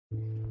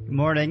Good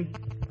morning.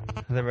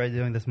 How's everybody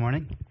doing this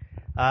morning?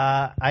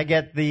 I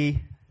get the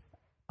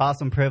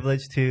awesome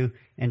privilege to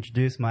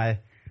introduce my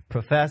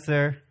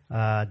professor,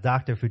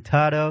 Dr.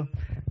 Furtado.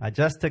 I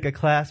just took a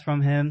class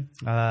from him,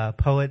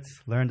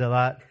 poets, learned a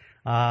lot.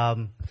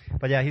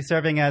 But yeah, he's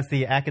serving as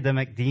the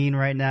academic dean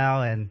right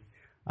now, and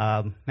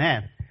all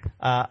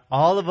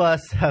of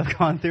us have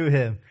gone through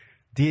him.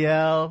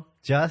 DL,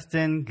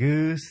 Justin,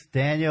 Goose,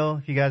 Daniel,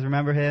 if you guys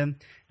remember him,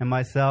 and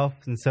myself.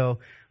 And so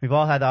we've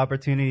all had the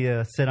opportunity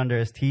to sit under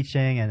his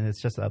teaching, and it's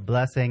just a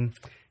blessing.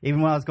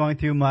 Even when I was going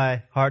through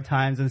my hard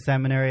times in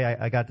seminary,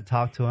 I got to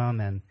talk to him,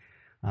 and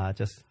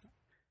just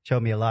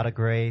showed me a lot of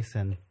grace,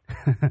 and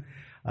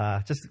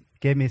just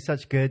gave me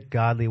such good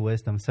godly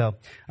wisdom. So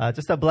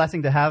just a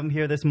blessing to have him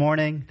here this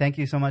morning. Thank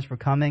you so much for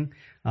coming.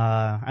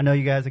 I know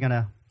you guys are going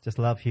to just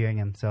love hearing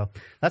him. So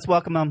let's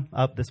welcome him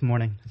up this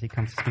morning as he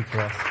comes to speak for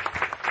us.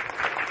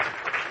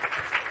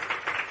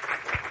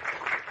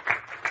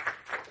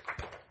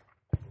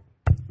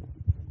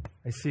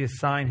 I see a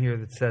sign here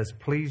that says,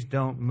 "Please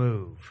don't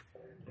move."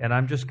 And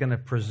I'm just going to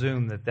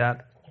presume that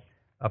that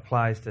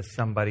applies to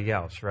somebody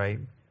else, right?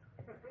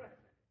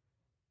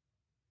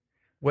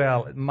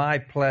 Well, my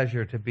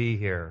pleasure to be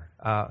here.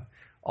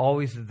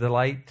 Always a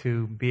delight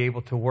to be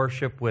able to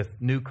worship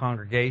with new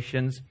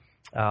congregations,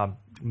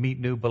 meet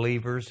new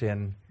believers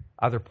in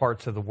other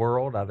parts of the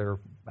world, other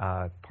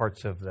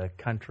parts of the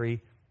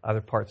country,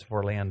 other parts of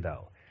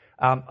Orlando.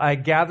 I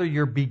gather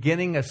you're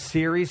beginning a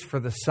series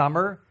for the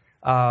summer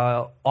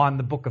on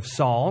the book of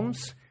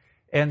Psalms.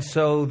 And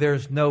so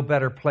there's no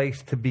better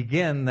place to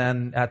begin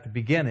than at the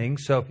beginning.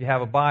 So if you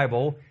have a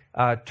Bible,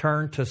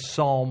 turn to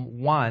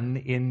Psalm 1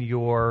 in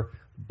your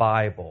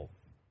Bible.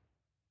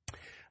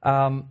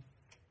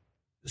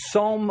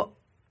 Psalm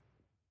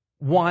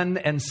 1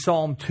 and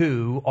Psalm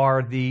 2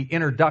 are the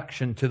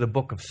introduction to the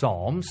book of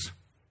Psalms.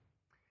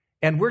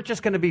 And we're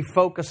just going to be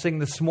focusing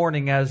this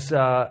morning as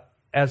a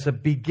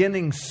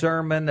beginning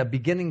sermon, a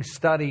beginning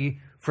study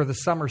for the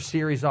summer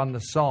series on the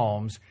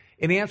Psalms,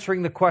 in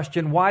answering the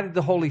question, why did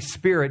the Holy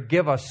Spirit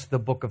give us the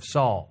book of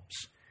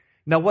Psalms?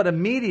 Now, what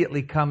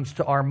immediately comes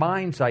to our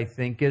minds, I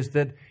think, is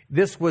that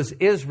this was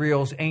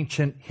Israel's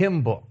ancient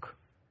hymn book.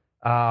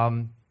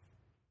 Some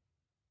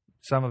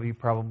of you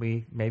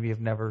probably maybe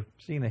have never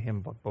seen a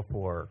hymn book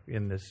before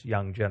in this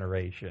young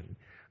generation.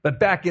 But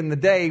back in the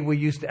day, we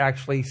used to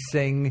actually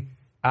sing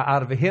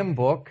out of a hymn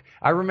book.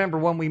 I remember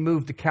when we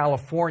moved to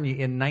California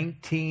in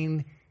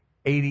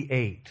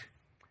 1988.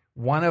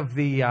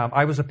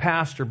 I was a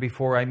pastor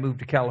before I moved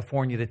to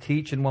California to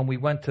teach, and when we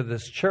went to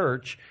this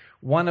church,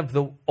 one of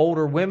the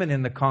older women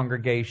in the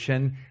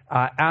congregation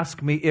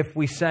asked me if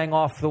we sang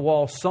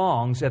off-the-wall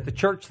songs at the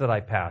church that I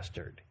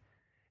pastored.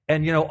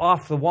 And, you know,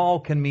 off the wall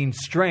can mean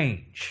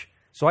strange.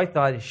 So I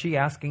thought, is she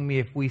asking me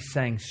if we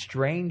sang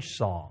strange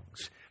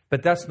songs?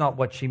 But that's not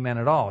what she meant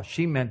at all.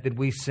 She meant, did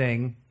we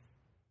sing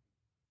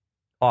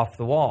off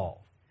the wall?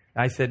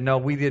 And I said, no,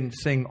 we didn't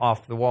sing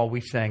off the wall. We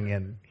sang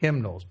in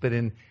hymnals. But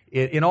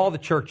in all the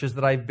churches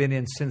that I've been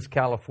in since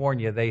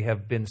California, they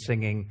have been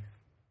singing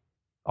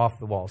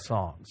off-the-wall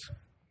songs.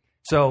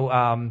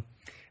 So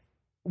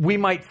we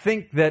might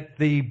think that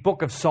the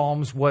book of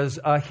Psalms was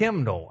a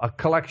hymnal, a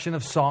collection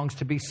of songs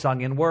to be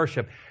sung in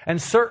worship. And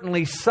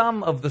certainly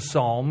some of the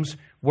Psalms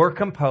were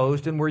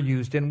composed and were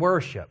used in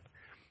worship.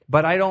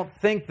 But I don't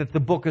think that the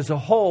book as a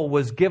whole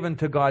was given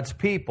to God's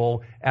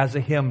people as a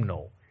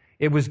hymnal.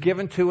 It was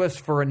given to us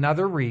for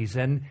another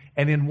reason,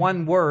 and in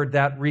one word,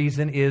 that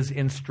reason is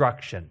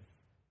instruction.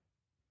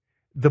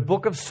 The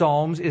book of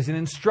Psalms is an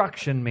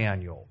instruction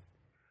manual.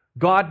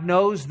 God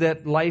knows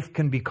that life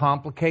can be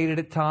complicated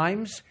at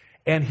times,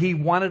 and He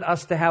wanted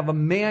us to have a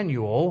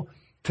manual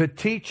to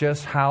teach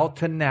us how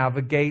to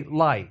navigate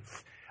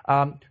life.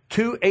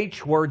 Two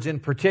H words in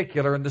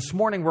particular, and this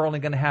morning we're only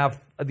going to have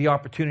the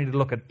opportunity to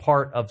look at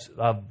part of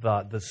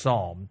the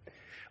psalm.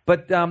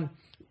 But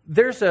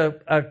there's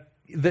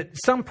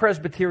some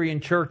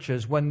Presbyterian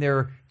churches, when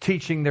they're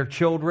teaching their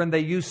children,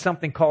 they use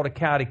something called a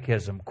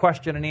catechism,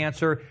 question and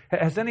answer.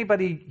 Has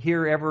anybody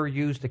here ever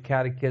used a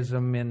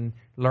catechism in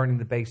learning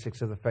the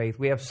basics of the faith?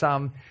 We have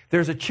some.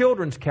 There's a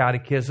children's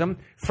catechism.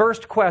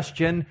 First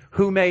question,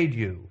 who made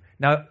you?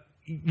 Now,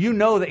 you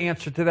know the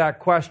answer to that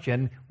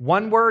question.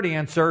 One word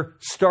answer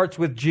starts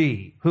with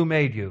G. Who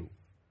made you?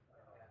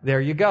 There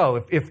you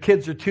go. If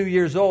kids are 2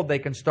 years old, they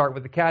can start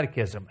with the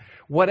catechism.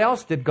 What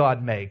else did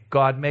God make?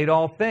 God made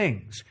all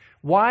things.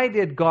 Why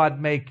did God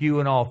make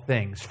you in all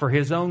things? For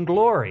His own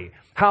glory.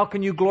 How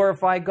can you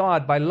glorify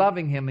God? By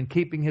loving Him and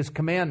keeping His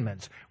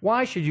commandments.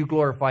 Why should you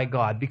glorify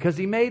God? Because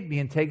He made me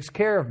and takes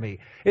care of me.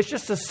 It's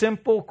just a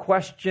simple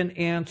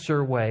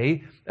question-answer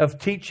way of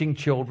teaching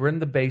children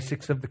the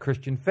basics of the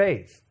Christian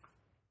faith.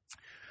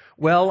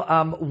 Well,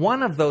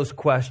 one of those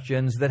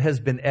questions that has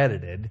been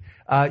edited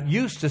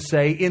used to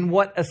say, in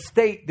what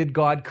estate did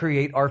God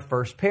create our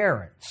first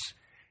parents?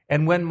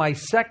 And when my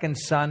second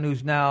son,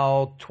 who's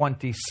now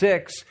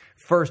 26,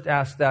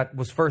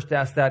 was first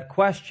asked that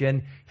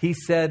question, he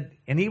said,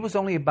 and he was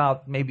only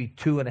about maybe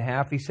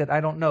 2.5, he said,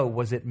 I don't know,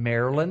 was it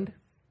Maryland?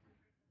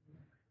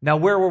 Now,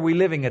 where were we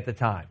living at the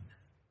time?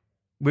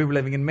 We were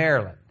living in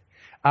Maryland.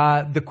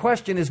 The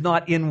question is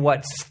not in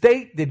what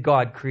state did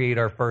God create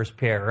our first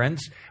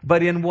parents,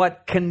 but in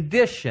what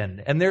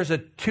condition. And there's a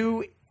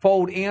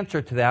twofold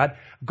answer to that.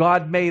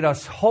 God made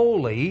us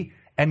holy,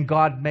 and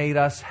God made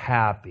us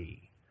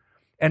happy.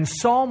 And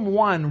Psalm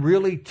 1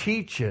 really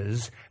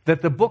teaches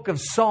that the book of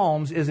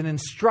Psalms is an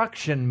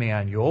instruction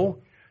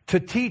manual to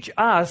teach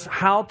us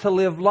how to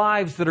live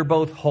lives that are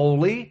both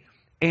holy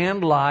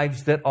and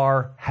lives that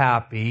are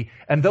happy.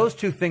 And those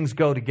two things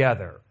go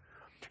together.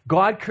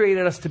 God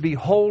created us to be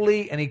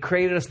holy, and He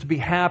created us to be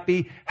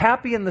happy.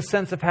 Happy in the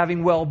sense of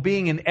having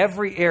well-being in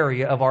every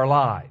area of our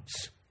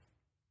lives.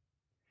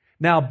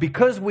 Now,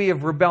 because we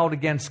have rebelled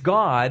against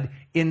God,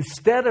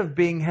 instead of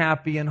being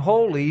happy and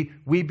holy,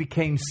 we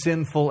became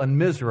sinful and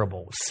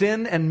miserable.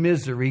 Sin and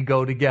misery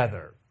go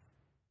together.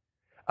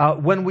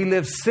 When we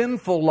live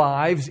sinful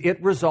lives,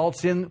 it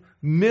results in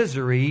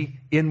misery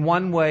in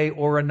one way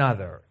or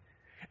another.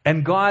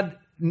 And God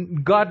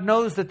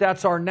knows that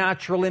that's our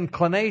natural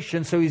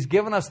inclination, so He's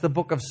given us the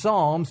book of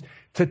Psalms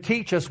to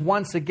teach us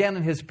once again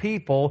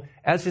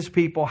as His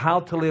people, how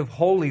to live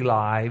holy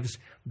lives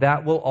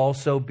that will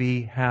also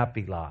be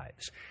happy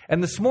lives.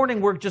 And this morning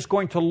we're just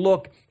going to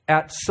look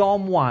at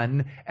Psalm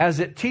 1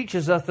 as it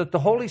teaches us that the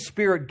Holy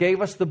Spirit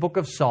gave us the book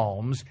of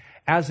Psalms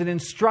as an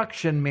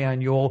instruction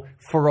manual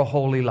for a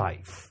holy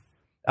life.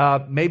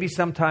 Maybe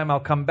sometime I'll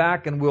come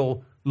back and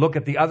we'll look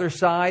at the other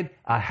side,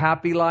 a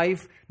happy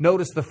life.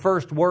 Notice the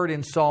first word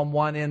in Psalm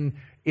 1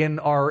 in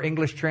our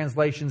English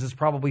translations is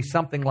probably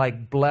something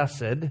like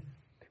blessed,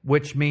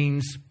 which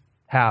means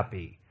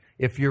happy.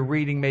 If you're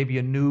reading maybe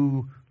a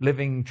New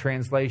Living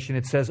Translation,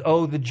 it says,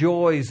 oh, the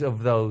joys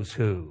of those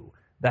who,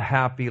 the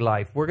happy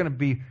life. We're going to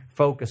be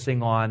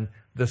focusing on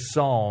the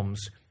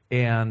Psalms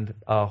and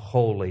a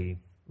holy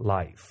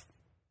life.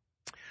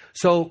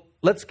 So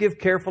let's give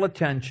careful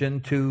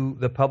attention to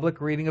the public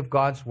reading of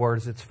God's Word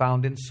as it's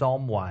found in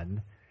Psalm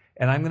 1.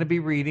 And I'm going to be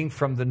reading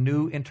from the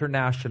New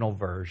International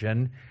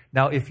Version.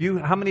 Now,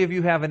 how many of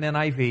you have an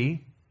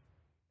NIV?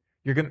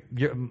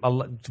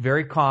 It's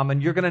very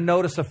common. You're going to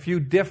notice a few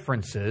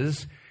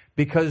differences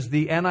because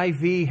the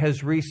NIV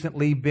has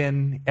recently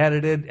been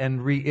edited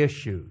and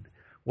reissued.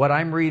 What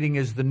I'm reading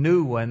is the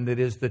new one, that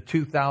is the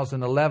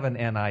 2011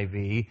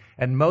 NIV,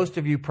 and most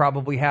of you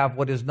probably have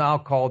what is now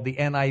called the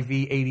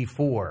NIV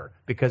 84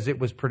 because it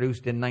was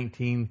produced in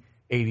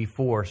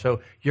 1984. So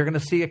you're going to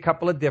see a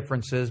couple of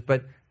differences,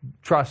 but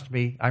trust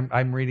me,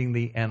 I'm reading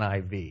the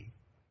NIV.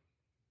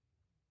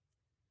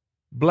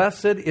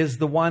 Blessed is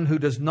the one who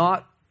does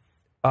not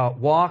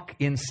walk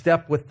in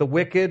step with the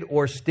wicked,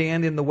 or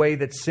stand in the way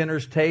that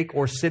sinners take,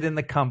 or sit in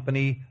the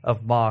company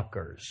of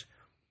mockers,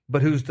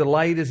 but whose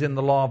delight is in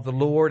the law of the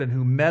Lord, and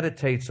who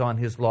meditates on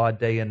His law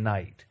day and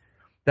night.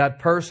 That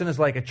person is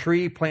like a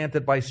tree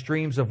planted by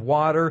streams of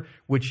water,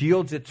 which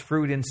yields its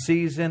fruit in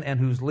season, and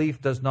whose leaf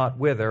does not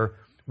wither.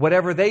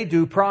 Whatever they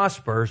do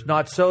prospers,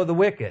 not so the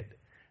wicked.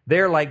 They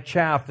are like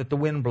chaff that the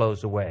wind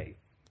blows away.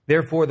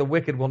 Therefore the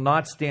wicked will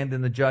not stand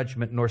in the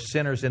judgment, nor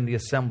sinners in the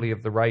assembly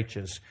of the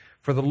righteous.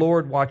 For the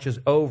Lord watches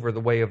over the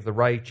way of the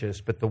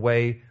righteous, but the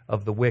way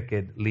of the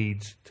wicked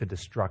leads to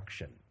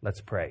destruction.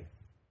 Let's pray.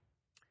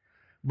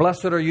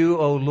 Blessed are you,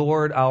 O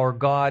Lord, our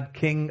God,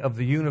 King of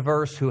the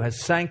universe, who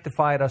has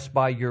sanctified us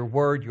by your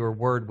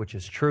word which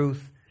is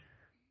truth.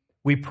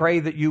 We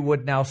pray that you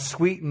would now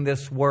sweeten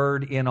this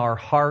word in our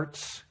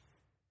hearts,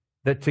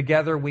 that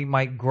together we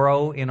might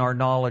grow in our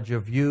knowledge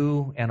of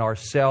you and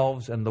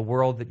ourselves and the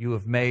world that you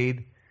have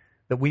made,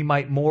 that we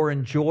might more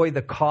enjoy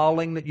the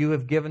calling that you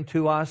have given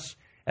to us,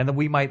 and that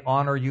we might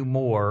honor you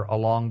more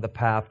along the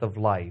path of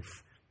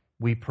life.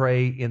 We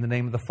pray in the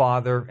name of the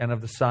Father, and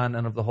of the Son,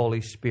 and of the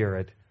Holy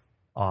Spirit.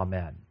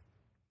 Amen.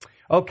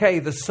 Okay,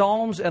 the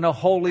Psalms and a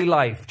holy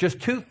life.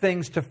 Just two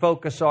things to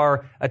focus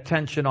our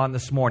attention on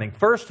this morning.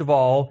 First of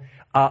all,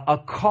 a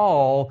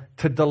call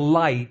to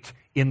delight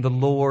in the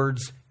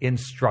Lord's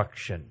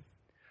instruction.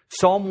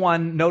 Psalm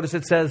 1, notice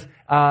it says,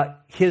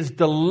 His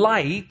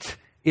delight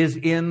is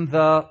in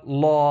the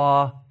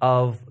law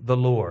of the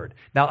Lord.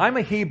 Now, I'm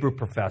a Hebrew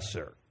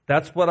professor.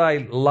 That's what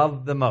I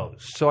love the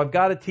most. So I've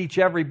got to teach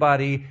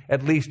everybody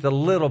at least a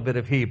little bit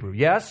of Hebrew.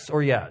 Yes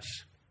or yes?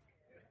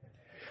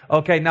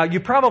 Okay, now you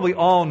probably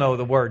all know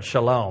the word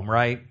shalom,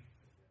 right?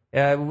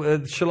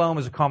 Shalom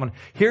is a common.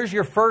 Here's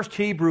your first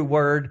Hebrew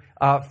word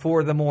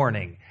for the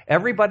morning.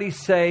 Everybody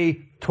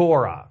say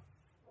Torah.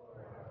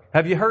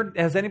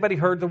 Has anybody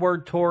heard the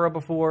word Torah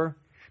before?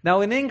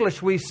 Now in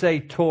English we say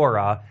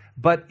Torah,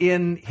 but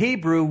in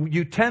Hebrew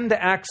you tend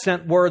to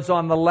accent words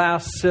on the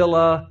last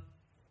syllable.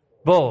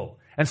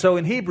 And so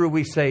in Hebrew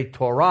we say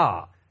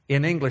Torah.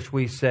 In English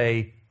we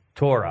say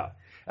Torah.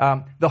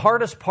 The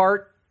hardest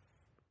part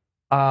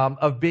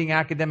of being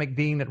academic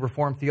dean at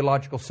Reformed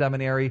Theological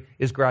Seminary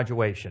is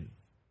graduation.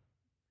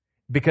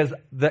 Because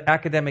the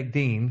academic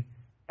dean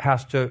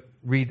has to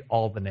read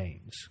all the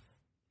names.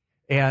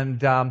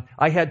 And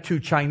I had 2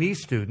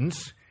 Chinese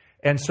students,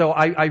 and so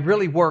I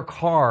really work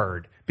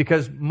hard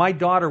because my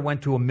daughter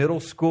went to a middle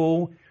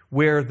school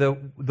where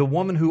the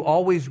woman who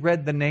always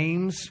read the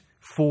names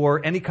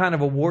for any kind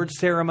of award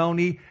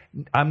ceremony,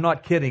 I'm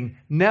not kidding,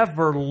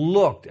 never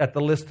looked at the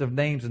list of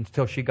names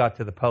until she got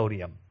to the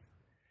podium.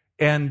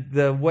 And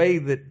the way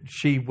that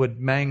she would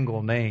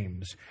mangle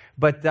names.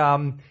 But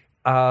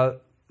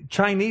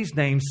Chinese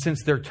names,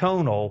 since they're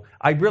tonal,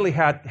 I really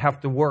have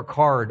to work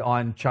hard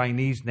on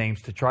Chinese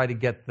names to try to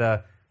get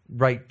the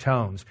right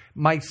tones.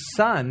 My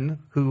son,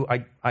 who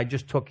I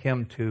just took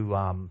him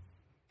to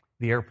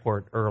the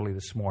airport early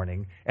this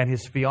morning, and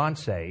his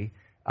fiance,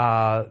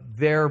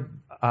 they're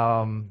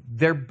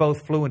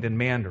both fluent in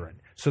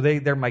Mandarin. So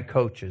they're my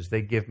coaches.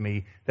 They give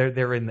me,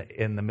 they're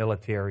in the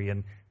military,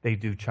 and they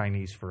do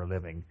Chinese for a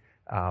living.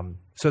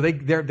 So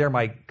they're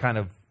my kind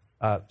of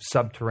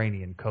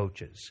subterranean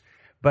coaches.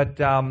 But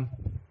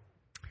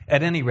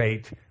at any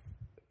rate,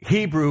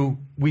 Hebrew,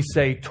 we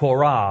say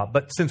Torah.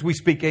 But since we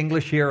speak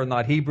English here and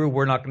not Hebrew,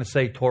 we're not going to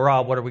say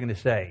Torah. What are we going to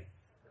say?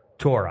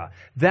 Torah.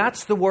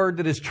 That's the word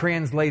that is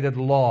translated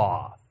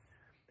law.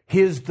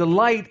 His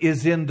delight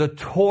is in the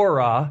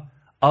Torah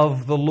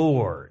of the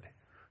Lord.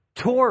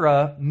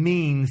 Torah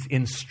means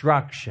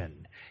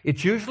instruction.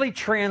 It's usually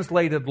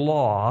translated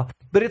law,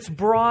 but it's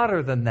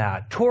broader than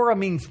that. Torah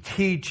means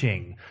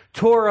teaching.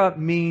 Torah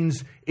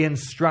means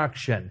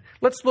instruction.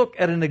 Let's look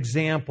at an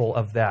example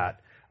of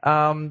that.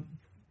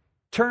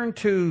 Turn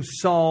to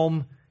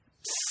Psalm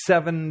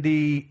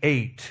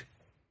 78.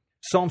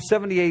 Psalm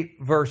 78,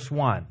 verse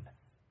 1.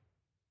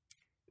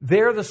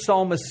 There the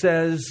psalmist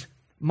says,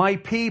 "My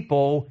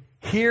people,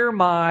 hear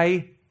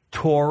my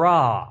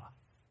Torah."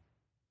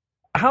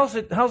 How's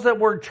that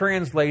word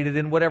translated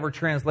in whatever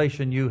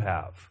translation you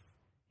have?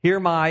 Hear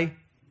my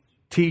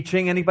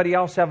teaching. Anybody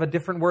else have a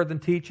different word than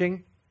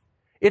teaching?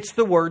 It's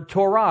the word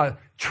Torah.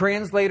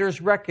 Translators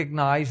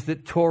recognize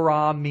that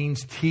Torah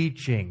means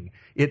teaching.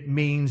 It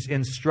means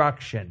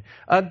instruction.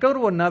 Go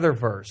to another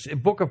verse,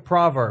 book of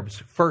Proverbs,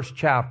 first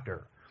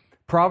chapter.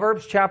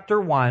 Proverbs chapter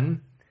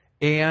 1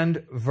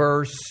 and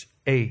verse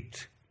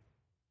 8.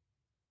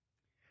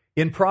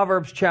 In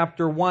Proverbs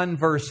chapter 1,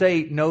 verse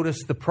 8,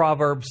 notice the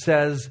proverb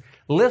says,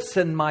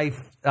 "Listen, my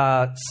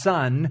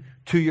son,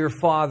 to your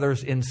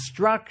father's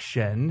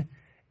instruction,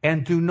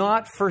 and do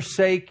not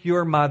forsake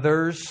your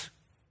mother's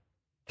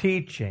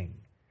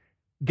teaching."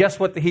 Guess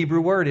what the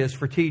Hebrew word is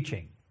for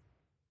teaching?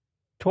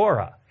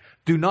 Torah.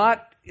 Do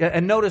not,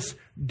 and notice,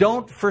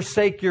 don't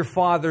forsake your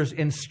father's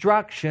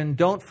instruction.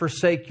 Don't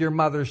forsake your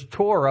mother's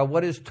Torah.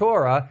 What is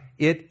Torah?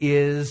 It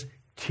is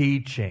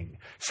teaching.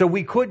 So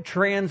we could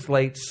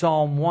translate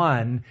Psalm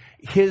 1,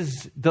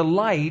 his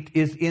delight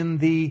is in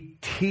the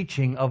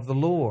teaching of the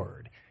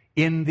Lord,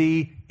 in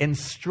the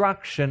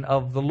instruction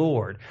of the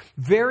Lord.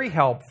 Very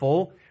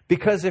helpful,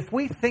 because if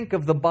we think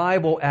of the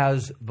Bible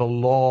as the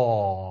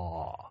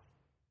law,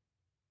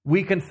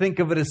 we can think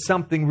of it as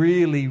something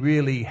really,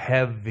 really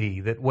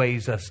heavy that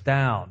weighs us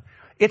down.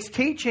 It's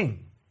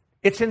teaching.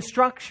 It's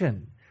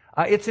instruction.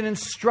 It's an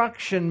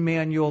instruction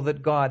manual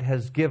that God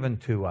has given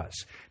to us.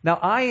 Now,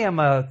 I am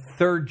a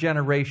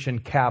third-generation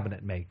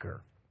cabinet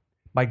maker.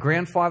 My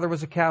grandfather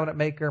was a cabinet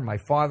maker. My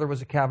father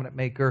was a cabinet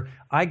maker.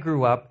 I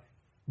grew up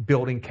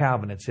building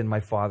cabinets in my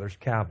father's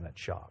cabinet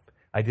shop.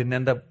 I didn't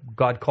end up,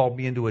 God called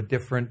me into a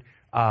different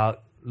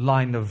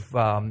line of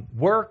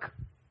work,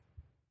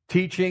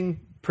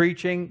 teaching,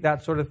 preaching,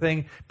 that sort of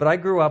thing. But I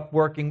grew up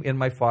working in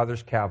my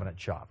father's cabinet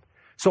shop.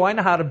 So I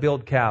know how to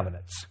build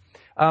cabinets.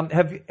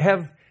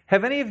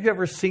 Have any of you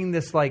ever seen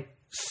this like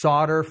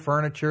solder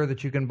furniture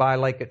that you can buy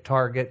like at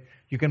Target?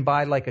 You can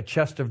buy like a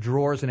chest of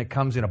drawers and it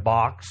comes in a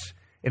box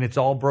and it's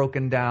all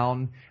broken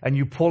down and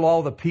you pull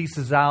all the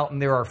pieces out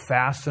and there are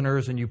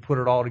fasteners and you put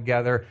it all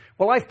together.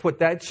 Well, I've put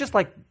that. It's just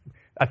like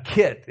a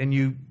kit and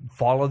you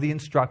follow the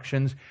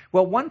instructions.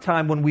 Well, one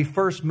time when we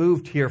first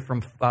moved here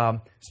from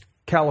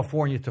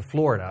California to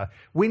Florida,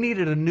 we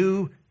needed a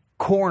new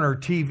corner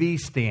TV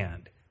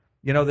stand.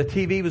 You know, the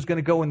TV was going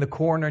to go in the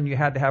corner and you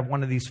had to have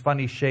one of these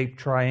funny shaped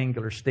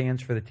triangular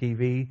stands for the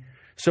TV.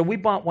 So we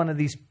bought one of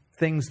these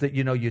things that,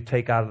 you know, you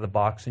take out of the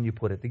box and you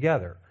put it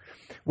together.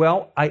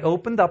 Well, I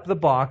opened up the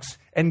box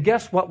and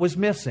guess what was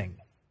missing?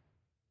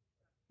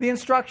 The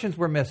instructions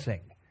were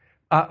missing.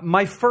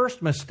 My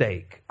first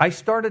mistake, I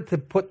started to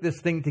put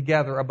this thing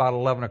together about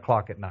 11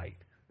 o'clock at night.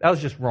 That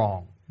was just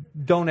wrong.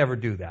 Don't ever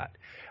do that.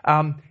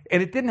 And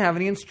it didn't have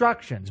any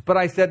instructions. But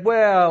I said,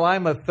 well,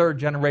 I'm a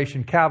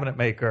third-generation cabinet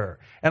maker,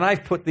 and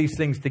I've put these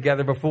things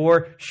together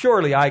before.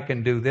 Surely I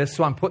can do this.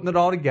 So I'm putting it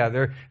all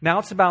together. Now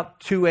it's about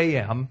 2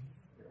 a.m.,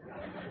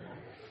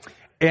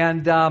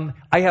 and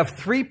I have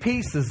 3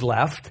 pieces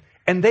left,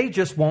 and they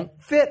just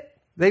won't fit.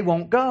 They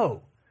won't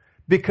go.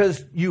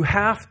 Because you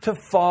have to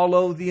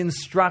follow the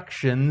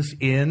instructions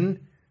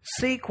in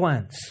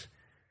sequence.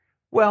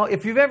 Well,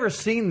 if you've ever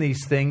seen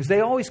these things,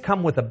 they always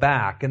come with a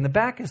back, and the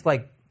back is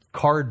like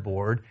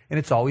cardboard, and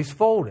it's always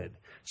folded.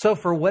 So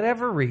for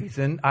whatever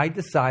reason, I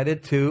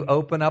decided to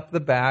open up the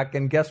back,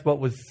 and guess what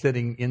was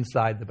sitting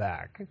inside the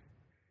back?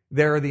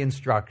 There are the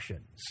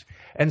instructions.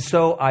 And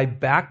so I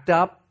backed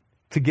up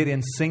to get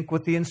in sync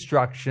with the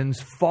instructions,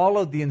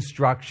 followed the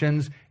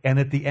instructions, and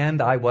at the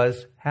end I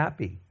was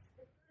happy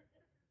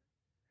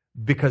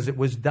because it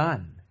was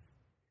done.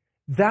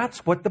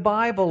 That's what the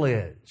Bible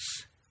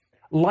is.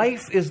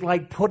 Life is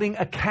like putting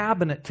a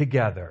cabinet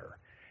together.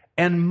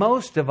 And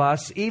most of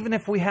us, even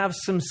if we have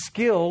some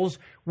skills,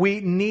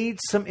 we need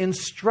some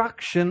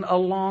instruction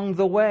along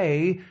the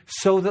way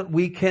so that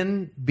we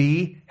can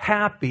be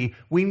happy.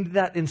 We need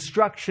that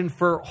instruction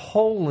for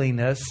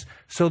holiness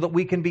so that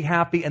we can be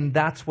happy. And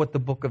that's what the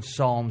book of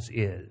Psalms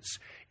is.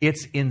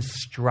 It's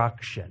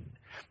instruction.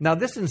 Now,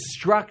 this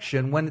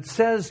instruction, when it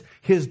says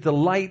his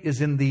delight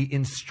is in the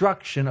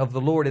instruction of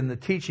the Lord, in the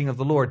teaching of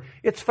the Lord,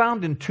 it's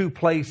found in two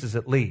places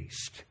at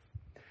least.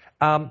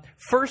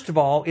 First of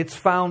all, it's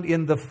found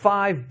in the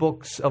 5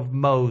 books of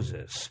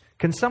Moses.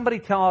 Can somebody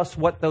tell us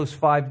what those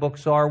 5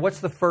 books are?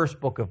 What's the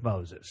first book of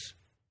Moses?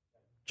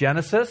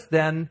 Genesis,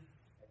 then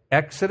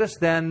Exodus,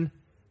 then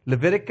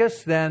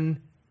Leviticus,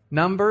 then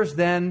Numbers,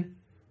 then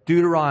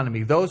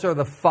Deuteronomy. Those are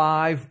the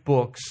 5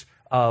 books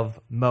of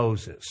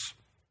Moses.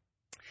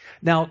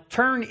 Now,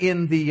 turn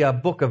in the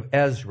book of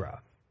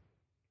Ezra.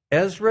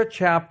 Ezra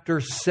chapter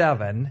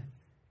 7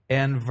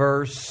 and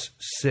verse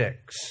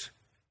 6.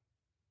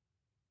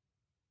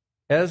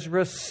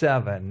 Ezra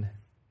 7,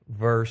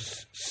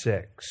 verse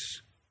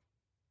 6.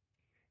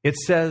 It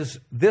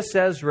says, this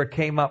Ezra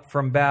came up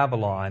from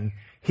Babylon.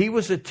 He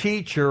was a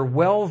teacher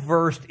well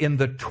versed in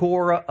the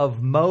Torah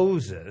of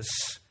Moses,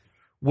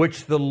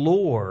 which the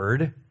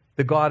Lord,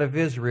 the God of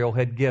Israel,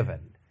 had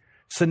given.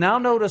 So now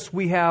notice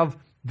we have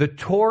the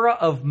Torah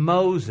of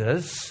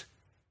Moses,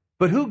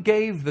 but who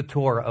gave the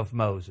Torah of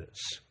Moses?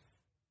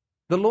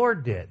 The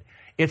Lord did.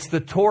 It's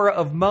the Torah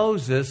of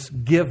Moses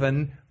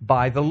given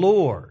by the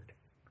Lord.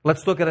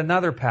 Let's look at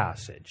another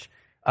passage.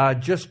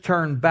 Just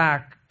turn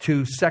back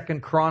to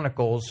 2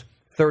 Chronicles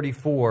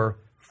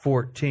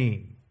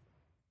 34:14.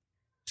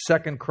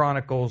 2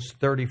 Chronicles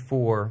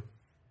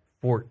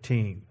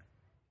 34:14.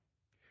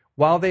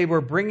 While they were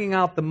bringing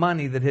out the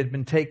money that had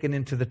been taken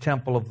into the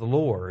temple of the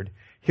Lord,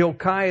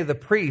 Hilkiah the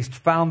priest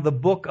found the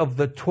book of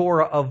the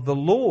Torah of the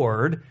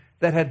Lord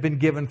that had been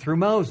given through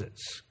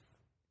Moses.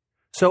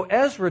 So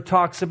Ezra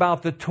talks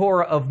about the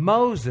Torah of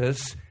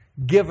Moses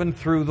given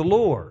through the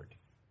Lord.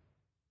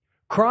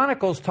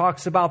 Chronicles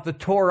talks about the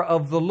Torah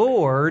of the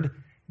Lord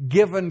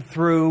given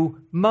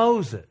through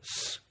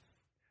Moses.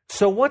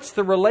 So what's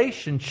the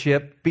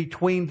relationship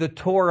between the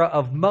Torah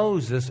of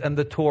Moses and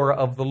the Torah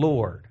of the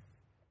Lord?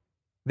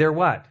 They're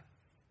what?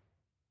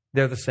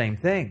 They're the same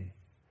thing.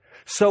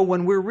 So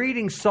when we're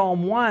reading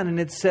Psalm 1 and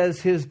it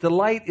says his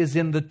delight is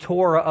in the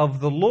Torah of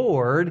the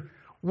Lord,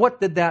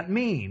 what did that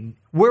mean?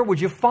 Where would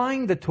you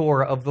find the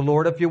Torah of the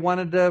Lord if you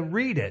wanted to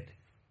read it?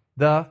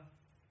 The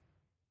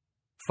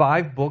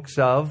 5 books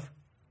of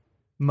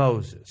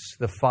Moses.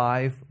 The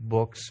 5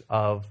 books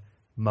of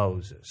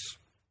Moses.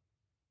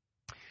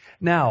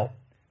 Now,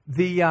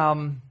 the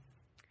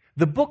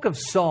book of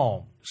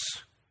Psalms,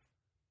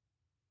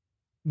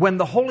 when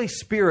the Holy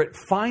Spirit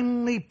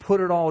finally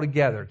put it all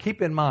together,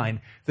 keep in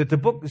mind that the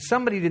book,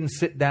 somebody didn't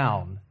sit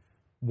down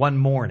one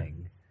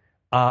morning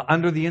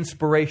under the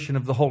inspiration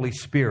of the Holy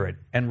Spirit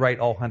and write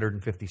all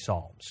 150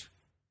 Psalms.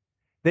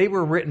 They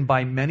were written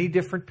by many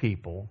different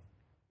people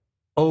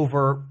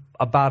over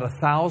about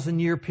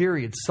 1,000-year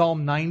period.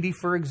 Psalm 90,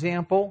 for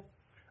example,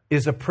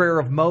 is a prayer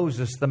of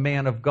Moses, the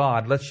man of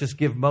God. Let's just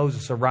give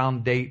Moses a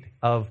round date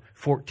of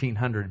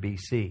 1400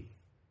 BC.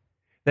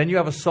 Then you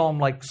have a psalm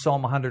like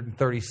Psalm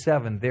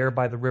 137, there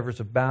by the rivers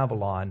of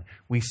Babylon,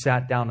 we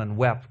sat down and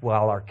wept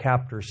while our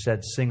captors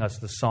said, sing us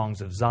the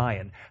songs of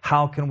Zion.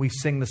 How can we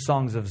sing the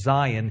songs of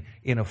Zion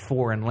in a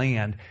foreign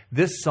land?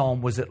 This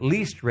psalm was at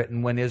least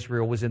written when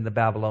Israel was in the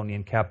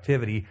Babylonian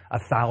captivity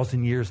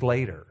 1,000 years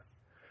later.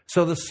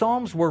 So the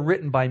Psalms were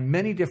written by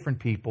many different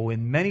people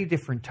in many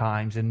different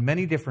times, in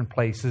many different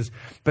places,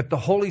 but the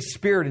Holy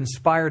Spirit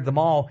inspired them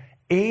all,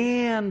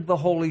 and the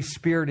Holy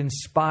Spirit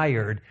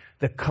inspired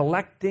the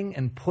collecting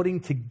and putting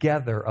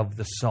together of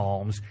the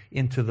Psalms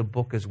into the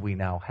book as we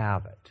now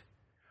have it.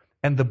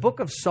 And the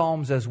book of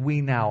Psalms as we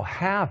now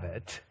have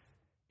it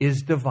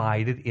is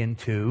divided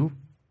into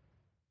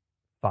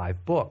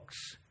 5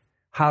 books.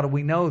 How do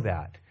we know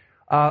that?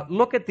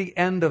 Look at the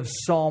end of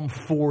Psalm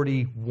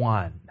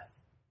 41.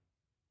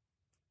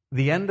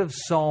 The end of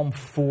Psalm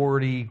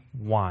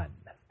 41.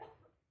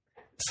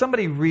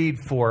 Somebody read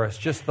for us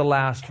just the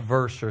last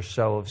verse or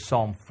so of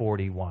Psalm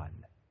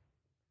 41.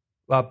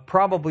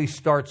 Probably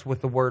starts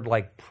with the word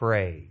like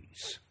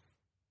praise.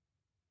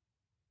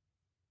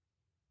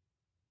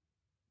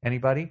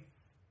 Anybody?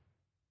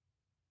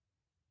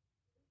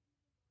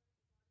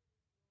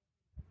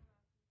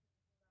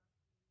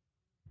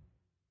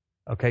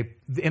 Okay.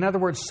 In other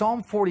words,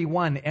 Psalm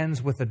 41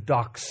 ends with a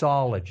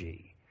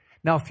doxology.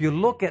 Now, if you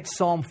look at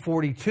Psalm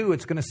 42,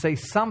 it's going to say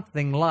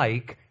something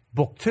like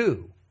Book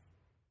 2.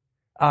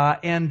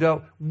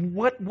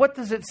 What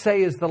does it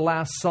say is the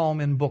last psalm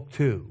in Book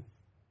 2?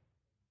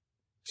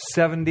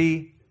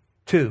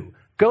 72.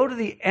 Go to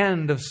the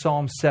end of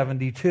Psalm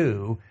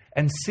 72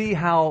 and see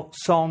how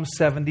Psalm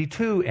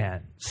 72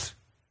 ends.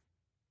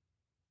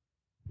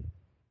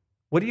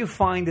 What do you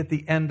find at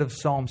the end of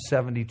Psalm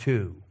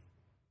 72?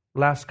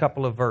 Last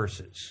couple of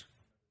verses.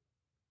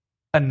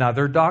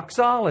 Another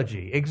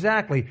doxology.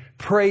 Exactly.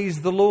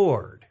 Praise the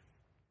Lord.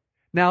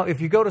 Now,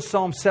 if you go to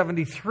Psalm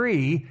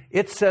 73,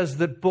 it says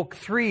that book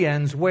 3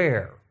 ends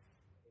where?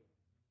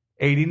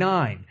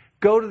 89.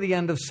 Go to the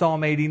end of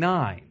Psalm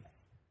 89.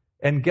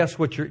 And guess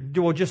what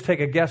just take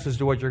a guess as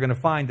to what you're going to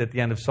find at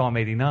the end of Psalm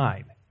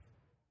 89.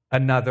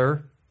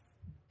 Another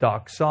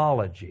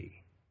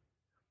doxology.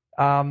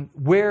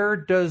 Where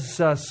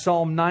does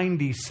Psalm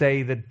 90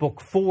 say that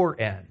book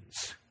 4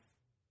 ends?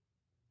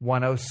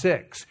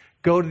 106.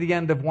 Go to the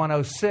end of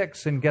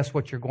 106 and guess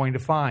what you're going to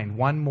find?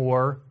 One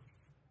more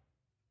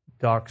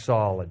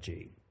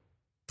doxology.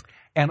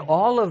 And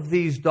all of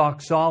these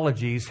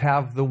doxologies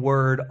have the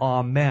word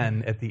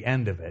amen at the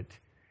end of it.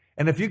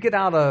 And if you get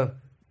out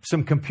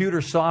some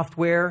computer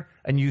software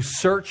and you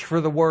search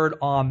for the word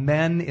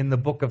amen in the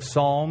book of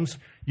Psalms,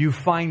 you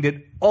find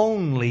it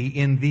only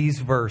in these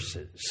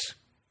verses.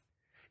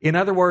 In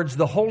other words,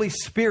 the Holy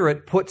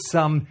Spirit put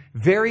some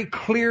very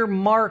clear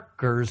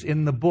markers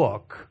in the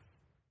book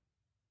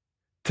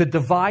to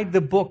divide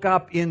the book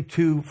up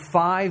into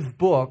 5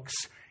 books,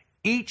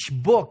 each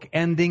book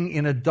ending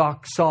in a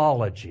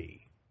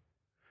doxology.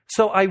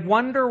 So I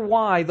wonder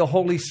why the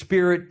Holy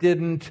Spirit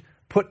didn't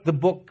put the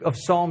book of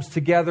Psalms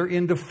together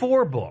into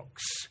 4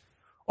 books.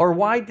 Or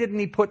why didn't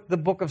he put the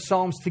book of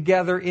Psalms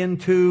together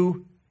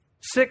into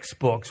 6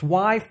 books?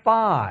 Why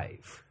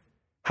 5?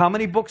 How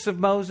many books of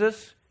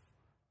Moses?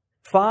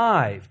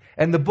 5.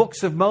 And the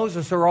books of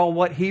Moses are all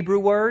what Hebrew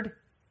word?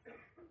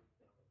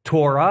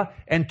 Torah.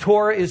 And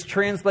Torah is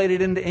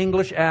translated into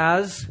English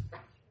as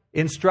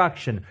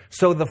instruction.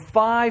 So the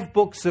 5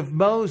 books of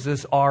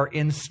Moses are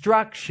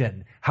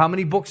instruction. How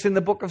many books in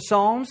the book of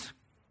Psalms?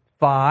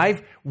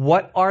 5.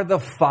 What are the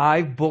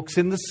 5 books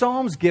in the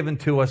Psalms given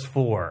to us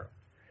for?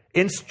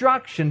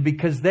 Instruction,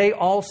 because they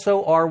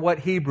also are what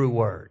Hebrew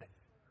word?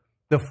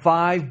 The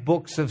 5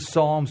 books of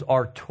Psalms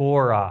are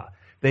Torah.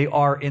 They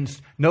are,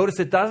 notice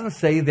it doesn't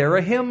say they're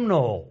a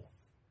hymnal.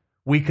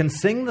 We can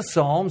sing the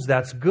Psalms,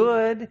 that's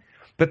good,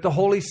 but the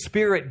Holy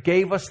Spirit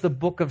gave us the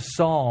book of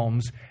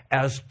Psalms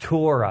as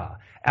Torah,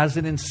 as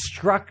an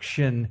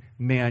instruction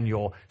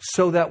manual,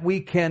 so that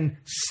we can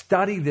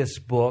study this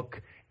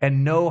book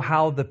and know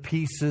how the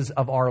pieces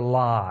of our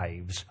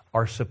lives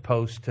are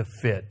supposed to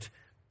fit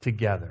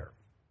together.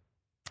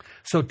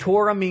 So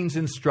Torah means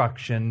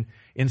instruction.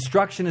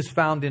 Instruction is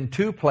found in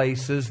 2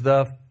 places,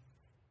 the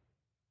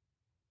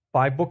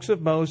 5 books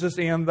of Moses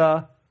and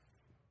the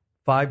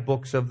 5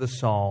 books of the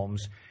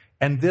Psalms.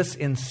 And this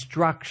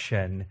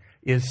instruction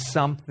is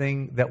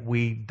something that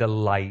we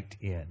delight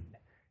in.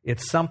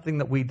 It's something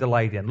that we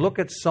delight in. Look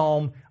at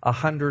Psalm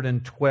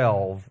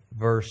 112,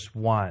 verse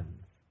 1.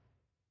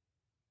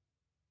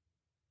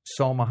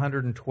 Psalm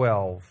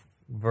 112,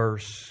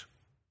 verse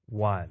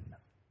 1.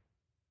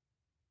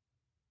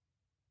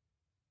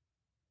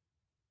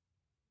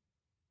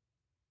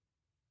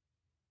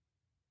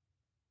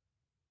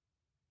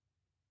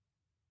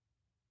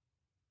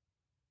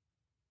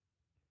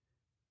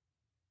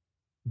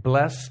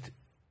 Blessed,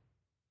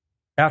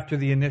 after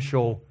the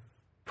initial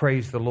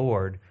praise the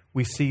Lord,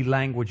 we see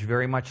language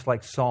very much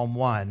like Psalm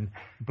 1.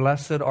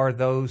 Blessed are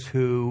those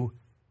who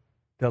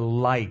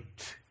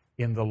delight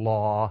in the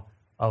law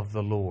of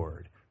the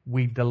Lord.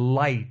 We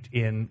delight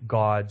in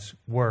God's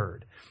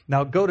word.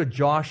 Now go to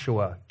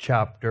Joshua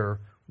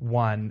chapter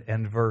 1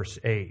 and verse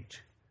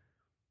 8.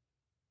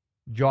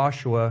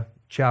 Joshua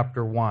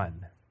chapter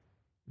 1,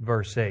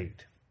 verse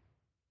 8.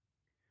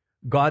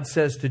 God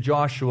says to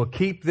Joshua,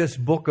 keep this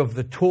book of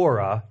the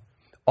Torah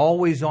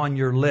always on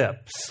your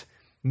lips.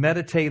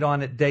 Meditate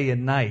on it day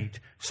and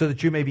night, so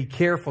that you may be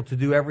careful to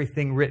do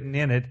everything written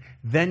in it.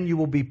 Then you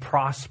will be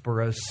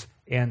prosperous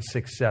and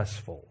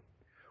successful.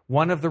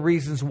 One of the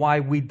reasons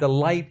why we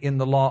delight in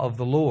the law of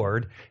the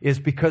Lord is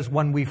because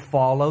when we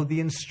follow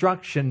the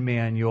instruction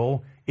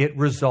manual, it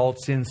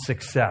results in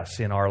success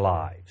in our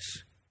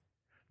lives.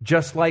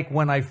 Just like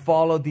when I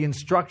followed the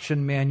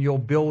instruction manual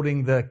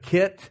building the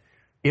kit,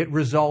 it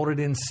resulted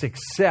in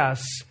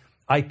success.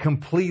 I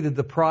completed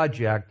the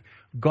project.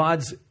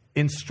 God's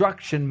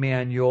instruction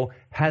manual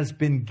has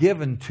been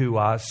given to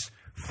us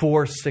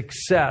for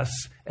success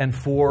and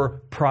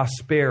for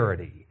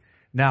prosperity.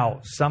 Now,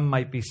 some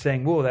might be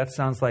saying, whoa, that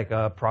sounds like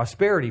a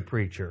prosperity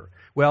preacher.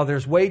 Well,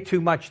 there's way too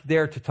much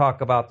there to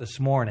talk about this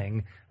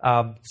morning.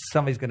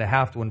 Somebody's going to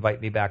have to invite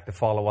me back to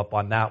follow up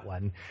on that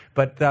one.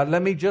 But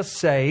let me just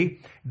say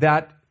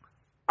that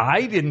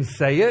I didn't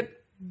say it.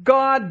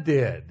 God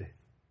did.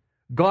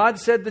 God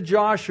said to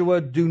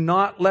Joshua, do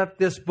not let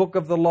this book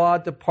of the law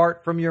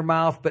depart from your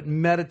mouth, but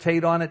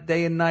meditate on it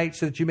day and night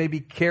so that you may be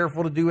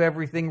careful to do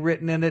everything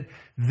written in it.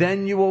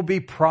 Then you will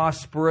be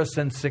prosperous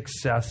and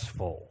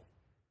successful.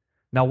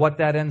 Now, what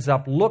that ends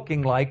up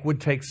looking like would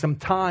take some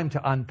time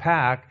to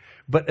unpack,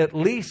 but at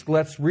least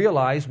let's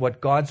realize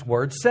what God's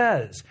Word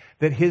says,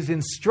 that His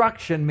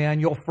instruction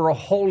manual for a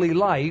holy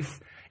life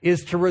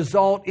is to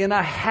result in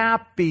a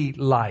happy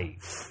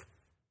life.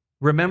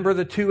 Remember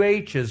the 2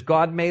 H's.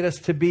 God made us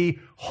to be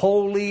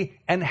holy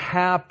and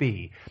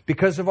happy.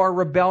 Because of our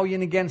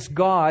rebellion against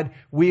God,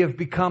 we have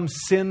become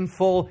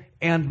sinful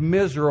and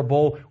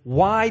miserable.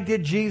 Why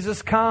did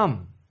Jesus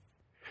come?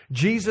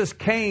 Jesus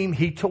came,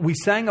 we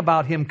sang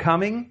about Him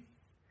coming.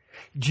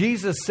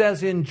 Jesus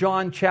says in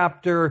John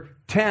chapter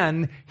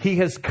 10, He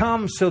has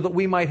come so that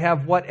we might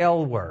have what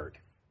L word?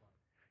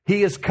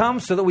 He has come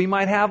so that we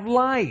might have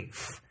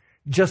life.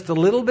 Just a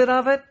little bit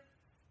of it?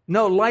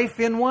 No, life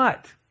in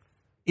what?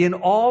 In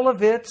all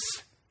of its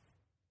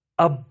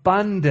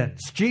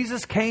abundance.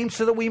 Jesus came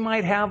so that we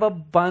might have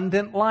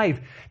abundant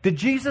life. Did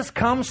Jesus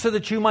come so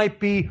that you might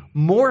be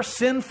more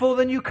sinful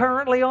than you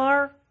currently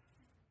are?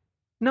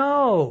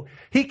 No.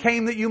 He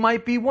came that you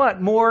might be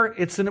what? More,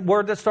 it's a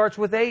word that starts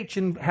with H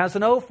and has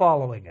an O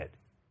following it.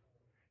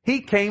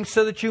 He came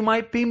so that you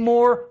might be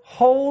more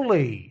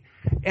holy.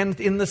 And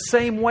in the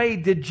same way,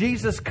 did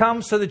Jesus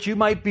come so that you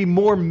might be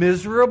more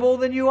miserable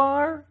than you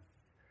are?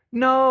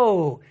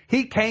 No.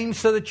 He came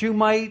so that you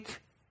might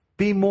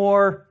be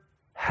more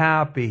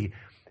happy.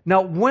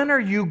 Now, when are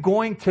you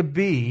going to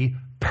be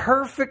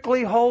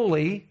perfectly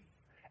holy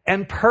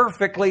and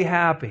perfectly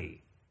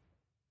happy?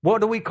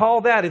 What do we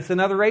call that? It's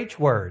another H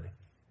word.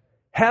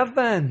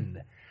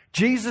 Heaven.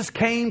 Jesus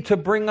came to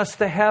bring us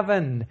to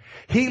heaven.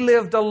 He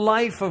lived a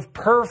life of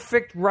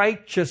perfect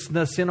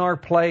righteousness in our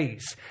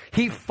place.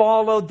 He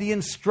followed the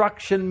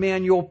instruction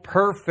manual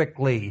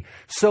perfectly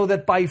so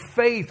that by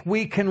faith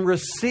we can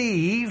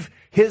receive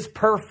His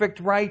perfect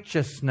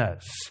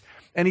righteousness.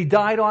 And He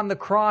died on the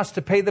cross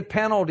to pay the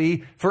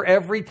penalty for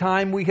every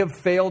time we have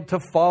failed to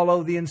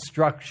follow the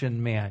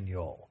instruction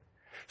manual.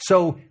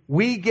 So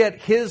we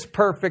get His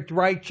perfect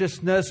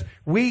righteousness.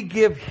 We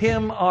give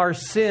Him our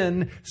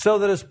sin so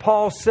that, as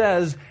Paul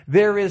says,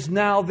 there is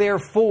now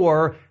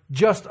therefore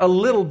just a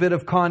little bit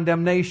of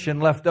condemnation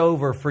left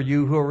over for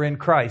you who are in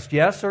Christ.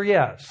 Yes or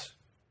yes?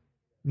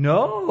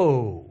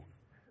 No.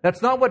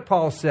 That's not what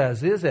Paul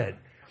says, is it?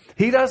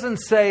 He doesn't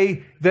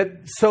say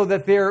that so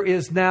that there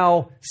is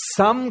now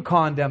some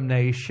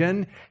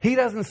condemnation. He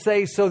doesn't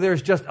say so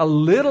there's just a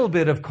little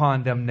bit of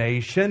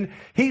condemnation.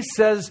 He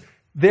says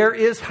there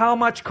is how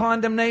much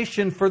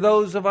condemnation for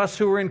those of us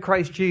who are in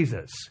Christ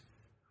Jesus?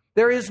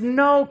 There is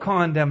no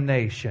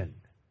condemnation.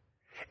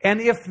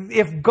 And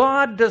if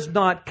God does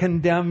not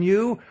condemn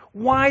you,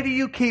 why do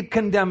you keep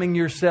condemning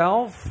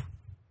yourself?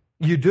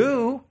 You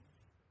do.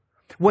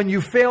 When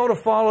you fail to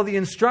follow the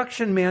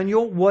instruction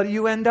manual, what do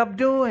you end up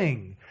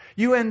doing?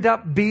 You end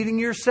up beating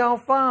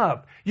yourself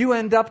up. You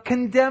end up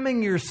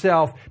condemning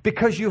yourself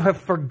because you have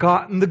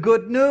forgotten the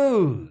good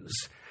news.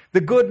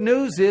 The good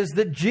news is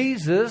that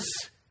Jesus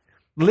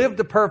lived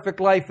a perfect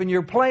life in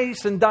your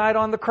place and died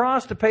on the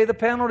cross to pay the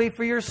penalty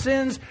for your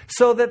sins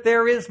so that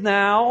there is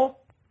now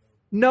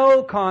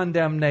no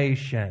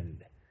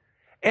condemnation.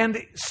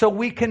 And so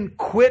we can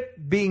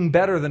quit being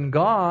better than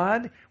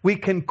God. We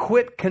can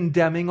quit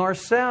condemning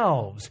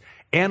ourselves.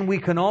 And we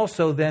can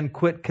also then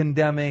quit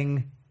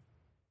condemning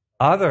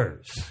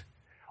others.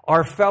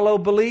 Our fellow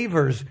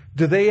believers,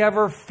 do they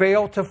ever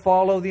fail to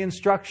follow the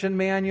instruction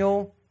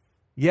manual?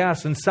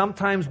 Yes, and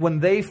sometimes when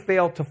they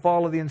fail to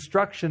follow the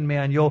instruction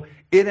manual,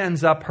 it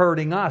ends up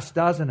hurting us,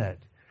 doesn't it?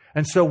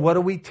 And so what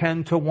do we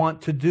tend to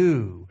want to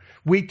do?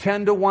 We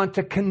tend to want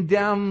to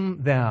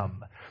condemn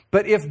them.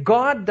 But if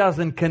God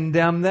doesn't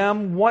condemn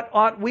them, what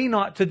ought we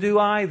not to do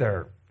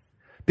either?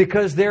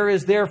 Because there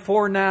is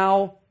therefore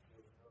now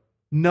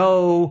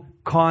no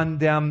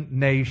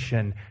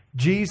condemnation.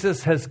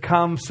 Jesus has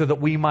come so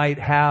that we might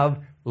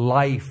have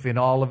life in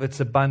all of its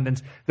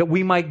abundance, that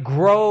we might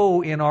grow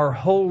in our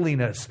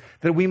holiness,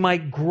 that we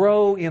might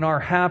grow in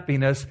our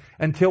happiness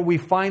until we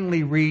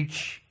finally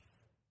reach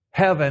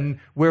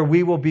heaven where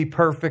we will be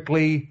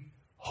perfectly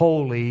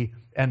holy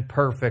and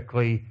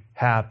perfectly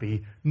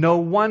happy. No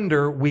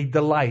wonder we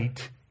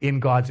delight in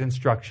God's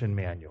instruction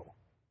manual.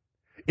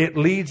 It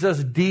leads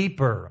us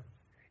deeper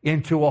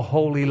into a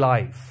holy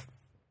life.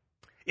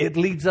 It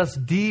leads us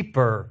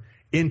deeper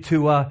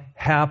into a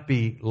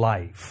happy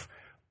life.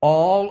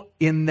 All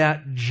in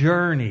that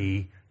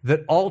journey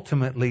that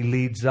ultimately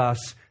leads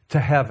us to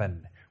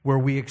heaven, where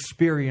we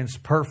experience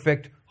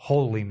perfect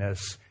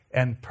holiness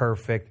and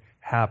perfect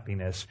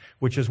happiness,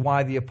 which is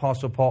why the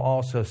Apostle Paul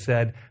also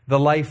said, the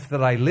life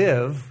that I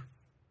live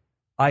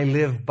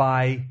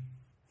by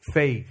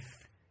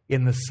faith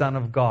in the Son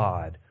of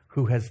God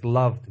who has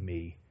loved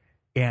me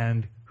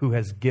and who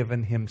has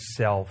given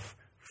Himself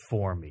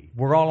for me.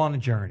 We're all on a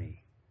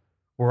journey.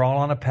 We're all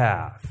on a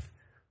path.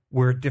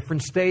 We're at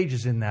different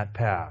stages in that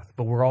path,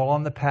 but we're all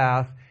on the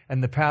path,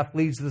 and the path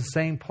leads to the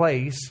same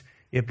place.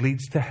 It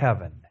leads to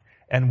heaven.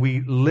 And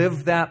we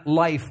live that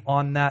life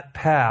on that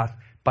path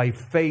by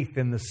faith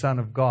in the Son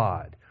of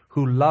God,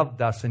 who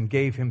loved us and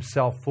gave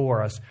Himself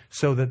for us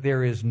so that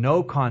there is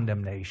no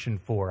condemnation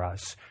for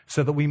us,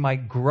 so that we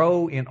might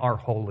grow in our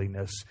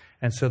holiness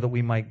and so that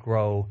we might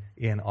grow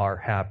in our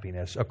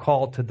happiness. A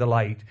call to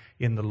delight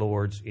in the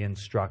Lord's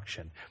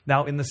instruction.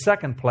 Now, in the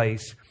second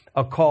place,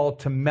 a call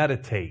to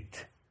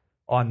meditate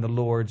on the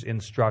Lord's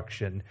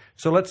instruction.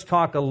 So let's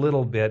talk a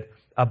little bit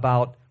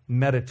about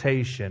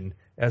meditation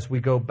as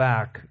we go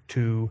back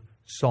to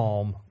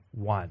Psalm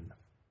 1.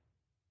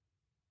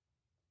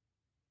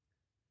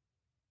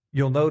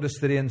 You'll notice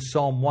that in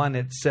Psalm 1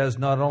 it says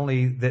not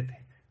only that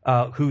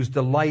whose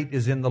delight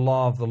is in the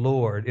law of the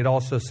Lord, it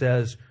also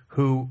says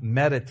who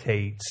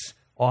meditates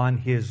on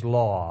his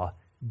law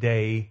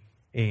day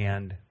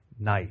and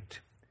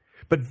night.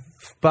 But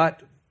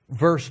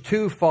verse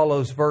 2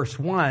 follows verse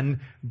 1.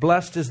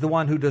 Blessed is the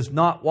one who does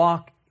not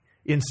walk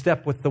in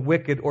step with the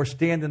wicked, or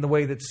stand in the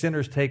way that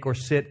sinners take, or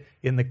sit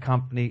in the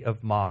company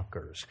of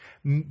mockers.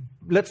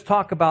 Let's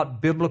talk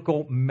about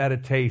biblical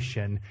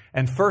meditation.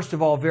 And first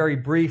of all, very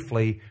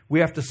briefly,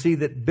 we have to see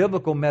that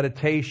biblical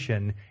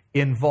meditation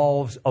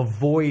involves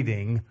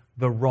avoiding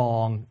the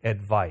wrong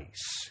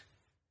advice.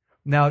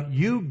 Now,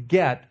 you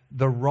get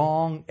the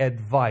wrong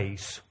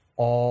advice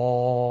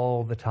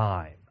all the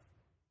time.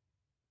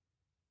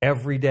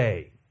 Every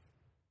day.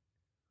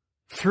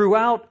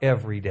 Throughout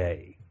every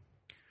day.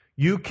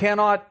 You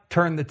cannot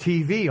turn the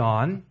TV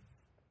on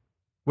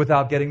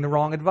without getting the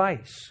wrong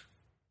advice.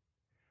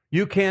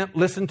 You can't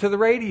listen to the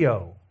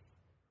radio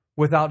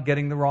without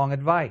getting the wrong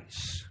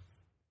advice.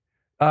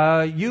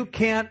 You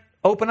can't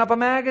open up a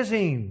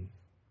magazine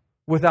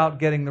without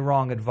getting the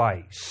wrong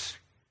advice.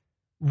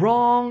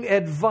 Wrong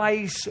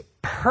advice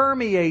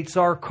permeates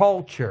our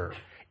culture.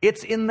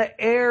 It's in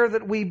the air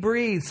that we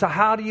breathe. So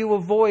how do you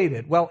avoid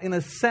it? Well, in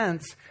a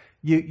sense,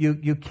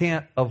 you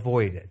can't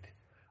avoid it.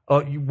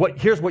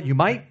 Here's what you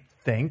might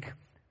think.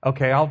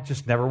 Okay, I'll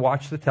just never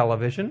watch the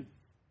television.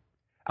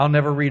 I'll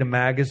never read a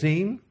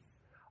magazine.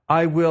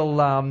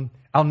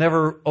 I'll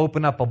never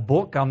open up a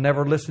book. I'll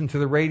never listen to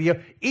the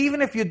radio.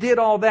 Even if you did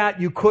all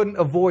that, you couldn't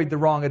avoid the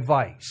wrong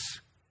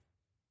advice.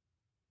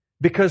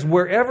 Because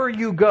wherever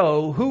you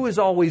go, who is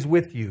always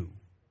with you?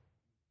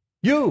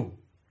 You.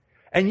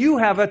 And you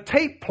have a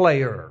tape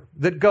player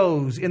that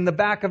goes in the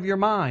back of your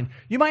mind.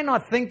 You might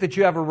not think that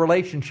you have a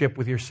relationship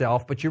with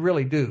yourself, but you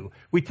really do.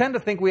 We tend to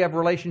think we have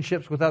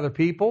relationships with other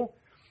people,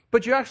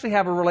 but you actually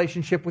have a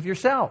relationship with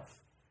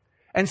yourself.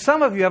 And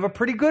some of you have a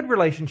pretty good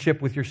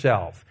relationship with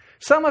yourself.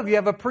 Some of you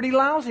have a pretty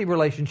lousy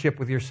relationship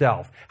with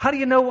yourself. How do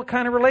you know what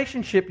kind of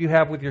relationship you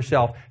have with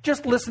yourself?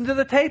 Just listen to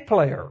the tape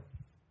player.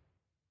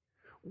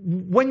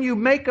 When you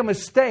make a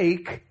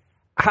mistake,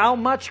 how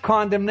much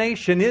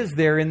condemnation is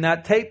there in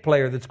that tape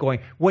player that's going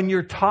when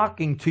you're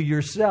talking to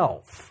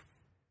yourself?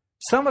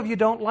 Some of you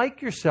don't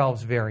like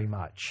yourselves very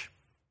much.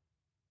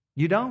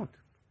 You don't.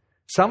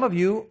 Some of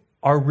you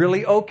are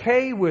really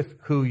okay with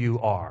who you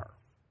are.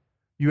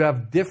 You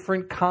have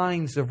different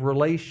kinds of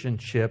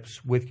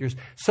relationships with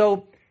yourself.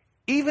 So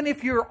even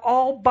if you're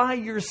all by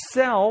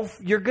yourself,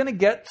 you're going to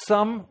get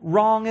some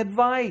wrong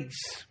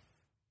advice.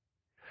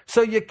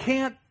 So you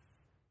can't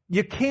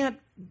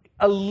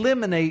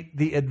eliminate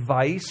the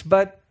advice,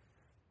 but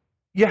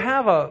you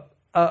have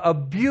a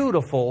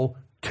beautiful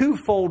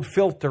twofold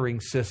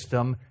filtering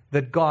system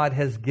that God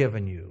has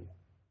given you.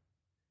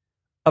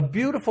 A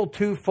beautiful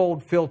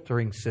twofold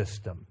filtering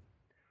system.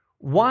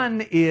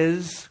 One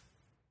is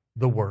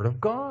the Word of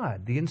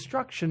God, the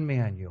instruction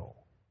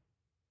manual.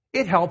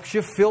 It helps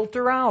you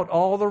filter out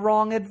all the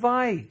wrong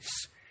advice.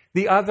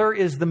 The other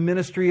is the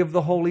ministry of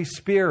the Holy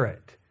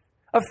Spirit,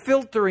 a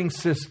filtering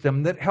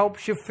system that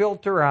helps you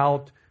filter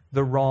out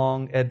the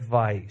wrong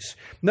advice.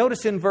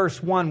 Notice in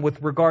verse 1,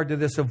 with regard to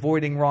this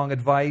avoiding wrong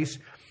advice,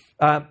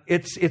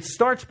 it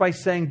starts by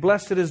saying,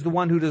 blessed is the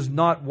one who does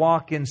not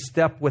walk in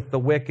step with the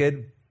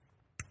wicked.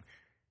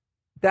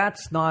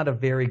 That's not a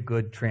very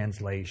good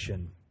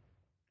translation.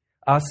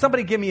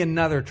 Somebody give me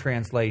another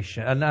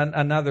translation.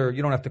 Another,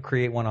 you don't have to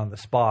create one on the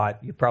spot.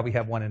 You probably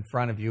have one in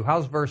front of you.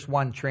 How's verse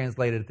 1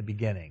 translated at the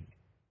beginning?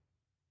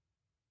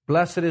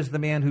 Blessed is the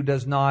man who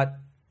does not...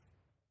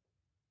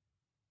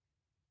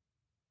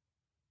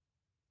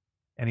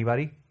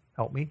 Anybody?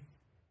 Help me.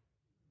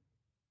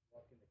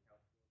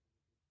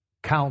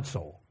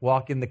 Counsel.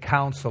 Walk in the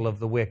counsel of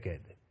the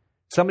wicked.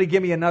 Somebody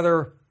give me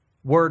another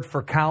word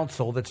for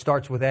counsel that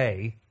starts with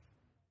A.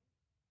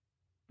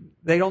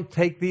 They don't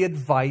take the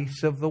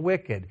advice of the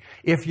wicked.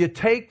 If you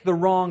take the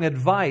wrong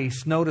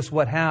advice, notice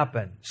what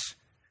happens.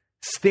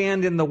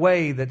 Stand in the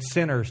way that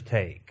sinners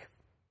take.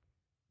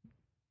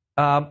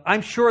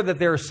 I'm sure that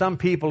there are some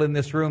people in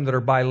this room that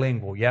are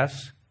bilingual,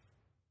 yes?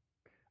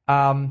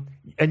 And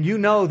you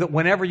know that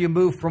whenever you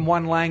move from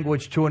one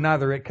language to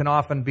another, it can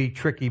often be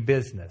tricky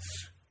business.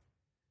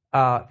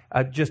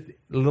 Just a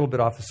little bit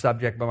off the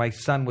subject, but my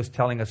son was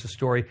telling us a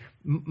story.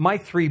 My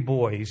three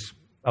boys,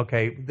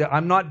 okay,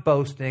 I'm not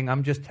boasting,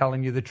 I'm just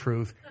telling you the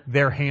truth.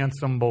 They're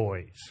handsome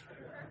boys.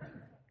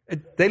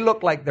 They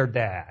look like their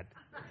dad.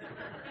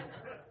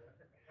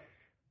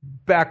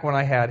 Back when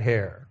I had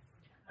hair.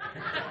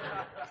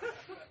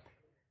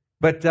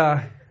 But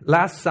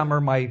last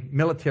summer, my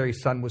military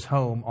son was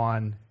home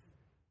on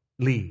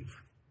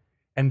leave.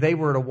 And they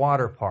were at a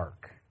water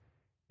park.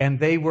 And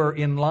they were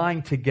in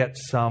line to get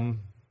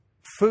some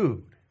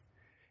food.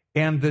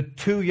 And the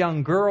two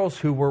young girls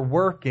who were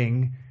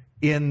working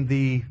in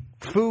the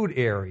food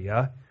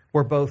area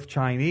were both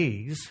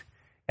Chinese.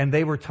 And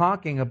they were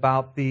talking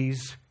about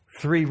these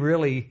three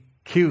really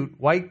cute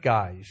white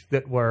guys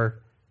that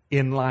were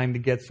in line to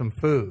get some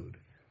food.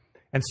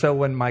 And so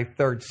when my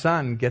third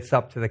son gets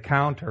up to the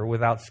counter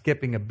without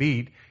skipping a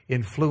beat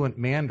in fluent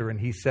Mandarin,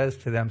 he says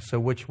to them, "So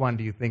which one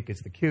do you think is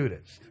the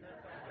cutest?"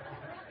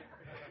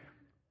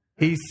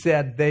 He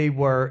said they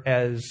were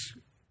as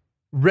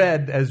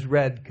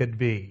red could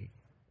be.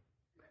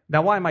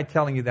 Now, why am I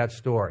telling you that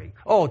story?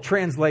 Oh,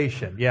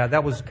 translation. Yeah,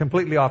 that was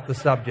completely off the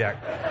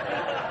subject.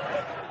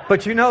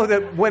 But you know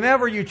that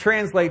whenever you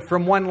translate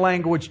from one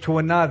language to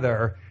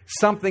another,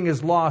 something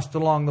is lost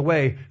along the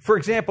way. For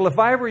example, if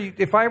I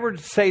were to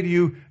say to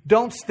you,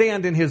 "Don't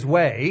stand in his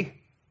way,"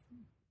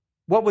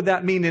 what would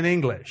that mean in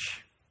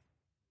English?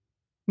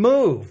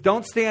 Move.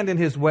 Don't stand in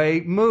his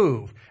way,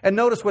 move. And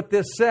notice what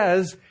this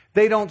says.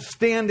 They don't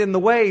stand in the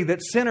way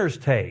that sinners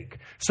take.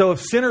 So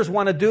if sinners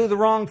want to do the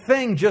wrong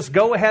thing, just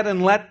go ahead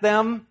and let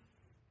them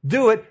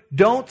do it.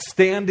 Don't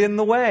stand in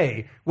the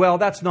way. Well,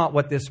 that's not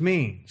what this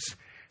means.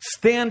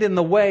 Stand in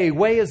the way.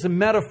 Way is a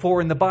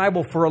metaphor in the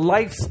Bible for a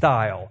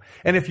lifestyle.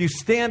 And if you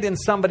stand in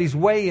somebody's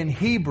way in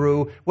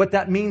Hebrew, what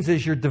that means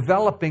is you're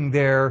developing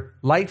their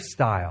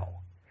lifestyle.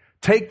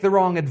 Take the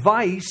wrong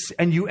advice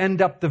and you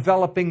end up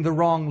developing the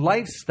wrong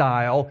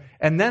lifestyle.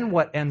 And then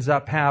what ends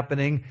up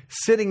happening,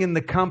 sitting in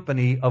the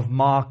company of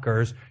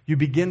mockers, you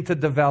begin to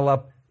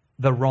develop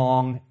the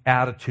wrong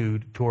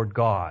attitude toward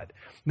God.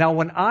 Now,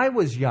 when I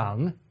was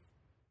young,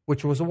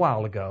 which was a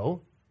while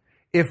ago,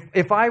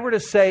 if I were to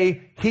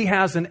say he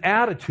has an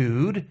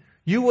attitude,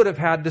 you would have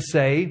had to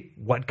say,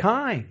 what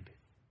kind?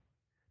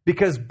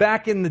 Because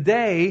back in the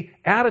day,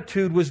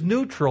 attitude was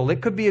neutral.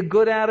 It could be a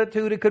good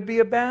attitude, it could be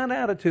a bad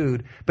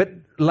attitude. But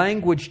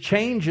language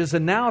changes,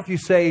 and now if you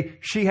say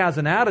she has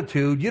an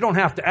attitude, you don't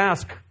have to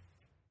ask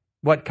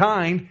what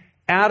kind.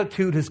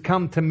 Attitude has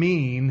come to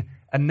mean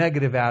a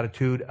negative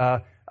attitude,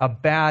 a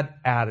bad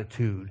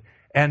attitude,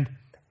 and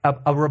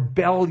a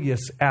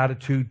rebellious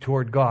attitude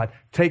toward God.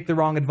 Take the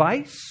wrong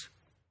advice,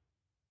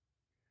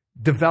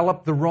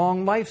 develop the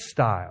wrong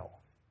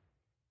lifestyle,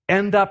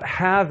 end up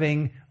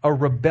having a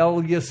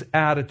rebellious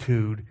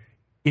attitude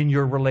in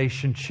your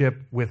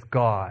relationship with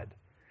God.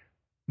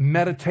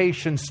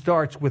 Meditation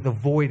starts with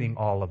avoiding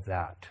all of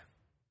that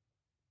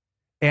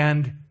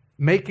and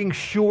making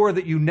sure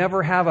that you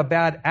never have a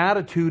bad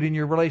attitude in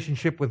your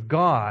relationship with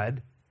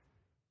God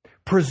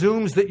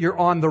presumes that you're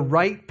on the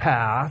right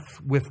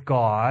path with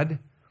God,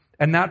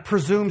 and that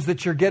presumes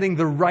that you're getting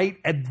the right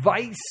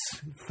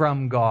advice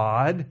from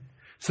God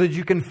so that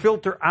you can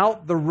filter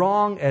out the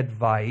wrong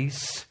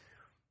advice.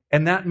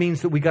 And that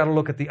means that we got to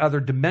look at the other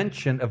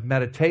dimension of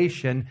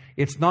meditation.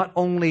 It's not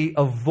only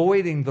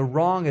avoiding the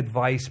wrong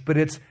advice, but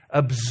it's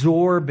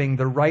absorbing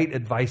the right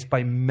advice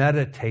by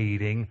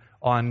meditating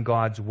on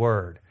God's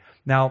Word.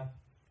 Now,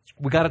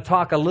 we got to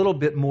talk a little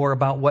bit more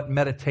about what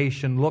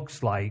meditation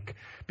looks like,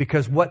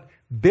 because what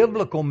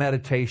biblical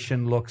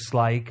meditation looks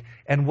like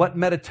and what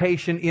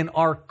meditation in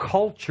our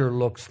culture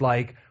looks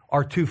like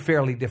are two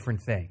fairly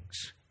different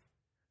things.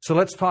 So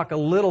let's talk a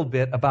little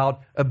bit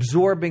about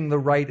absorbing the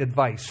right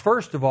advice.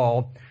 First of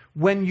all,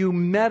 when you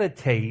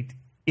meditate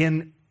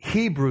in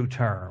Hebrew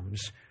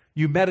terms,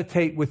 you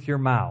meditate with your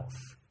mouth.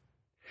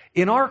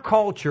 In our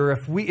culture,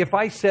 if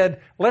I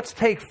said, let's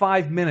take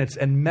 5 minutes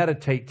and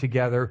meditate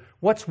together,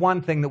 what's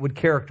one thing that would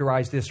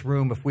characterize this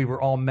room if we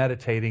were all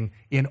meditating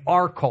in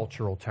our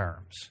cultural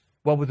terms?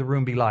 What would the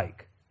room be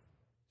like?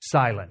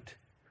 Silent.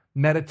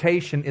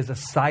 Meditation is a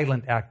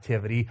silent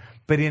activity,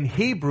 but in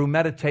Hebrew,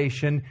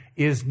 meditation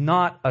is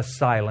not a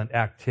silent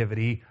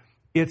activity.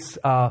 It's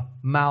a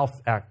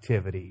mouth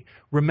activity.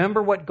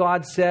 Remember what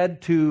God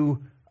said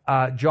to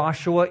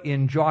Joshua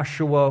in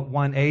Joshua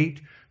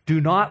 1:8?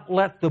 Do not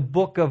let the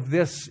book of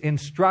this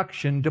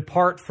instruction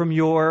depart from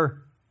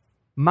your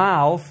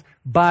mouth,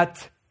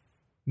 but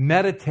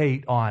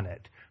meditate on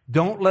it.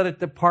 Don't let it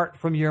depart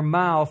from your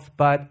mouth,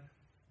 but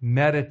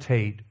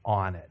meditate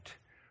on it.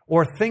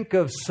 Or think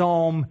of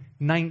Psalm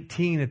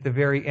 19 at the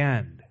very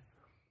end.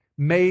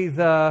 May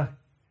the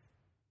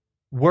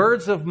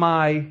words of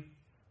my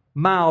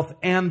mouth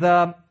and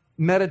the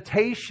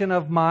meditation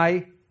of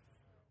my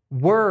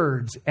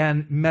words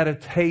and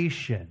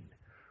meditation.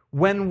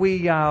 When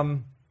we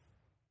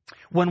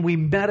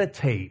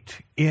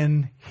meditate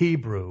in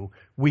Hebrew,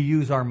 we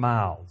use our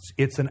mouths.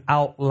 It's an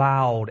out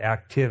loud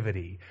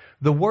activity.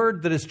 The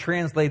word that is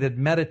translated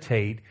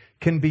meditate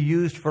can be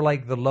used for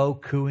like the low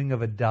cooing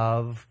of a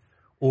dove,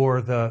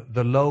 or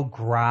the low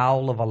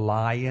growl of a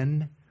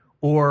lion,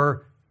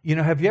 or,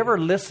 have you ever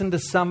listened to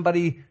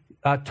somebody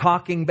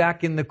talking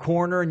back in the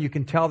corner and you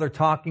can tell they're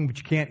talking but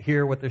you can't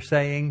hear what they're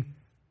saying?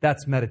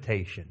 That's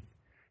meditation.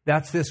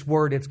 That's this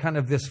word. It's kind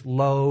of this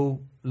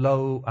low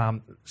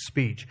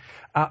speech.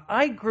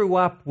 I grew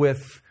up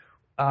with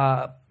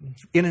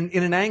in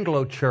an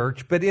Anglo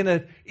church, but in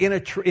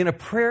a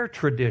prayer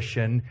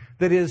tradition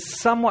that is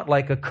somewhat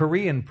like a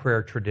Korean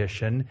prayer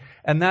tradition,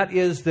 and that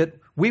is that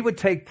we would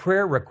take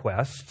prayer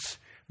requests,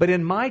 but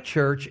in my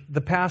church, the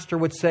pastor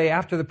would say,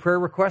 after the prayer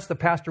request, the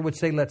pastor would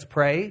say, let's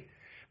pray.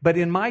 But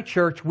in my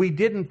church, we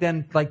didn't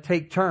then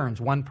take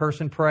turns. One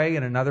person pray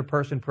and another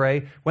person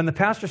pray. When the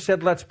pastor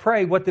said, let's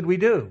pray, what did we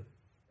do?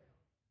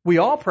 We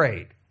all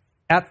prayed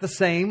at the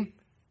same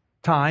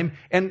time,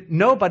 and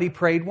nobody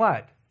prayed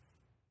what?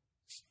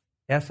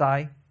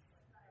 S-I?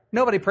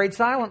 Nobody prayed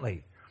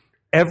silently.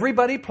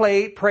 Everybody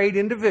prayed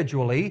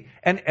individually,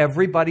 and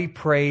everybody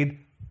prayed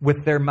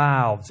with their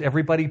mouths.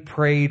 Everybody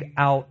prayed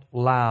out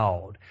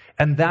loud.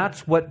 And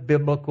that's what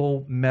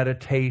biblical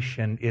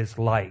meditation is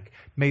like.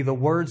 May the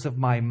words of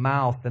my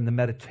mouth and the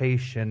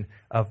meditation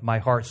of my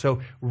heart.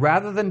 So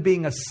rather than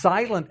being a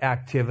silent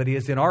activity,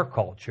 as in our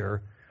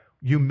culture,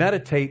 you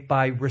meditate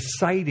by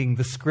reciting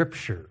the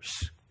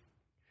Scriptures.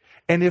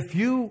 And if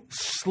you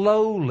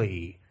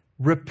slowly,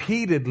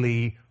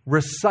 repeatedly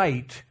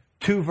recite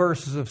 2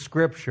 verses of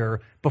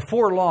Scripture,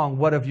 before long,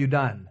 what have you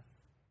done?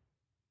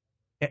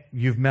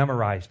 You've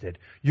memorized it.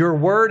 Your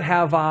word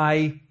have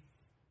I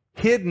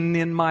hidden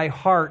in my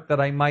heart that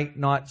I might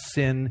not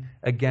sin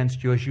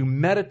against you. As you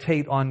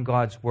meditate on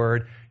God's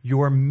word,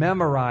 you're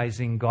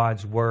memorizing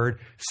God's word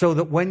so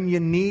that when you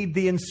need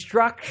the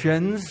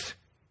instructions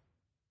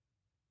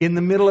in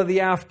the middle of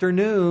the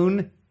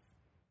afternoon,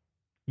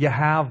 you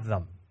have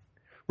them.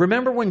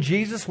 Remember when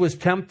Jesus was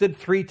tempted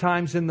 3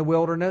 times in the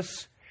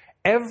wilderness?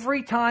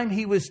 Every time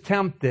he was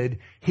tempted,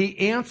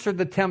 he answered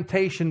the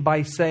temptation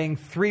by saying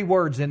 3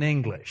 words in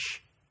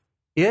English.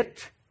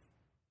 It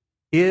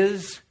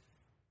is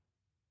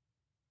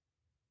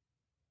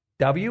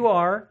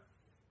W-R,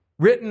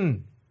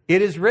 written.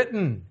 It is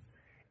written.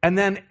 And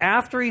then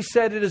after he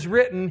said it is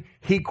written,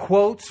 he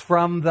quotes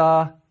from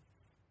the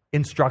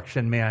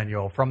instruction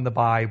manual, from the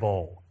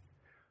Bible.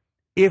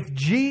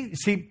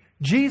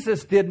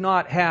 Jesus did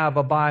not have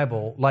a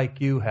Bible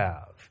like you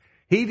have.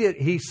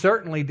 He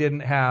certainly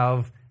didn't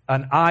have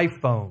an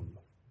iPhone.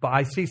 But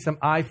I see some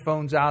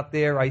iPhones out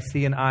there. I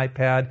see an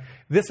iPad.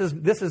 This is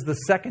the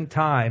second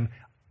time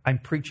I'm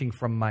preaching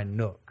from my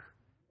Nook.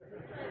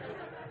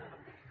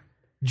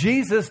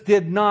 Jesus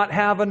did not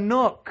have a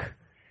Nook.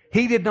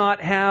 He did not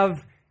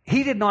have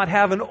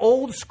an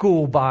old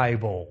school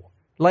Bible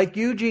like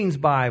Eugene's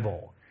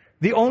Bible.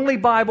 The only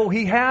Bible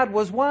he had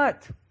was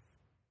what?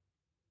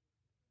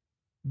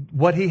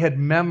 What he had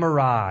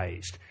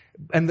memorized.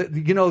 And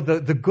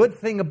the good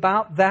thing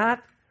about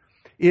that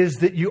is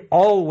that you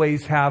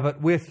always have it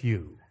with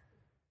you.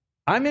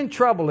 I'm in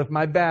trouble if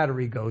my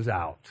battery goes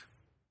out.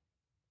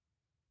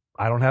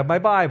 I don't have my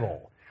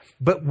Bible.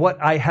 But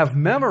what I have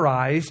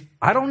memorized,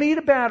 I don't need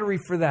a battery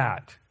for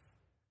that.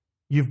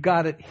 You've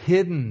got it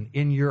hidden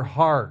in your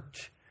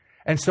heart.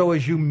 And so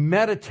as you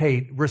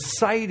meditate,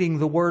 reciting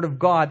the Word of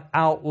God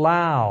out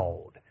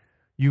loud,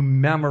 you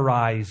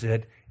memorize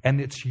it, and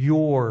it's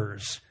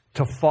yours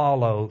to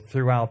follow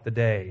throughout the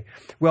day.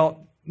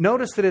 Well,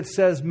 notice that it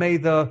says, may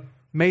the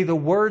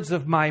words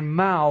of my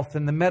mouth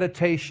and the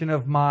meditation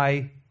of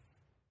my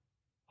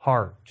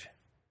heart.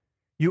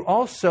 You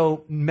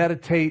also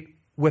meditate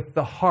with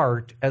the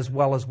heart as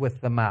well as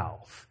with the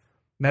mouth.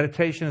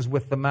 Meditation is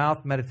with the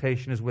mouth,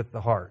 meditation is with the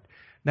heart.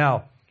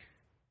 Now,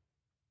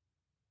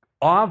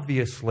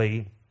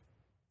 obviously,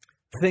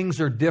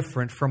 things are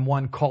different from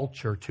one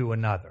culture to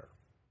another.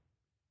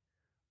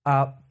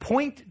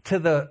 Point to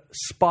the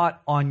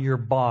spot on your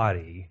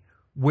body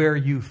where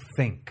you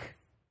think.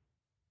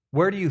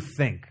 Where do you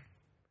think?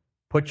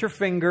 Put your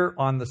finger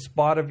on the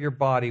spot of your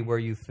body where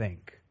you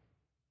think.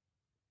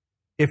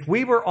 If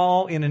we were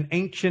all in an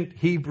ancient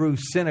Hebrew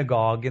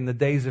synagogue in the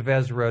days of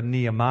Ezra and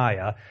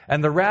Nehemiah,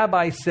 and the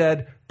rabbi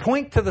said,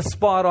 point to the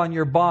spot on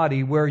your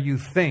body where you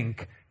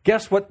think,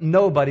 guess what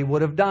nobody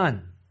would have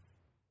done?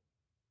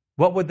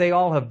 What would they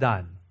all have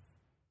done?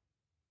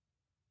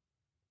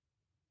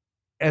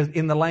 As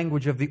in the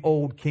language of the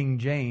old King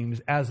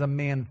James, as a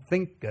man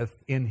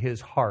thinketh in his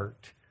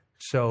heart,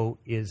 so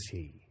is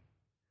he.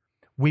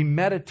 We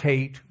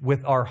meditate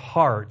with our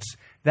hearts.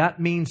 That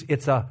means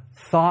it's a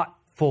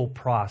thoughtful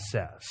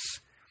process.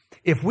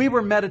 If we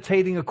were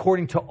meditating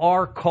according to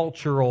our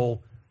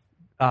cultural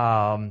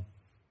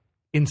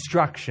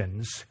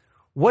instructions,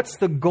 what's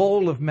the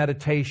goal of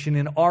meditation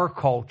in our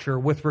culture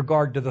with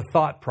regard to the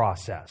thought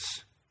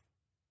process?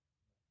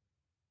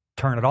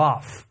 Turn it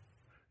off.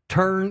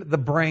 Turn the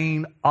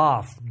brain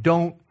off.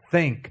 Don't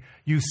think.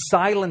 You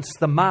silence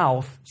the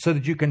mouth so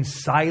that you can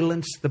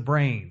silence the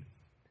brain.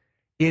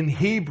 In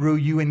Hebrew,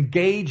 you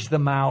engage the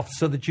mouth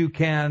so that you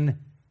can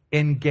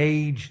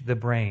engage the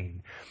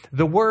brain.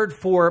 The word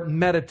for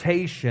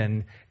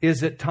meditation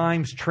is at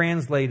times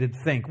translated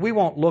think. We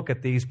won't look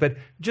at these, but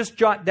just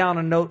jot down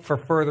a note for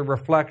further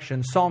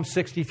reflection. Psalm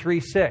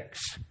 63:6.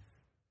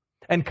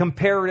 And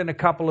compare it in a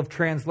couple of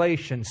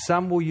translations.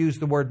 Some will use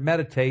the word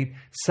meditate,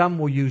 some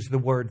will use the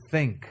word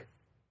think.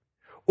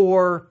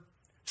 Or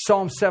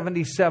Psalm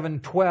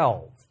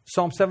 77:12.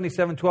 Psalm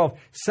 77:12.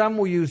 Some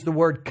will use the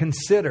word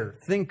consider,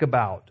 think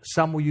about.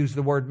 Some will use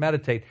the word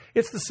meditate.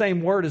 It's the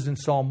same word as in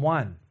Psalm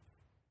 1.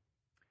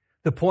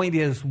 The point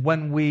is,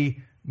 when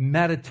we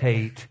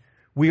meditate,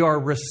 we are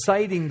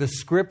reciting the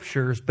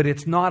Scriptures, but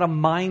it's not a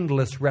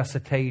mindless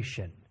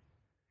recitation.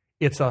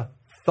 It's a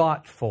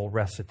thoughtful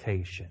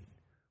recitation.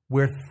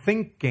 We're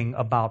thinking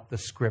about the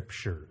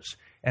Scriptures,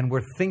 and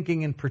we're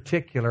thinking in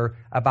particular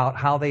about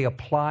how they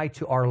apply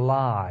to our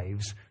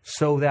lives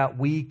so that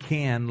we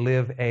can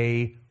live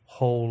a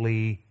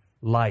holy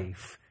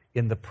life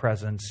in the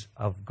presence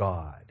of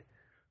God.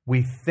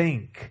 We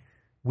think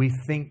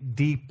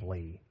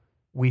deeply,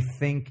 we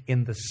think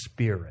in the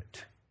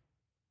Spirit.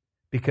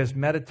 Because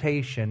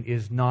meditation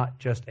is not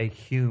just a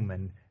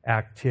human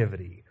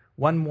activity.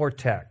 One more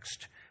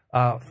text.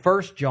 1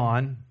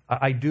 John,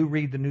 I do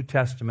read the New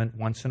Testament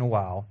once in a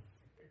while.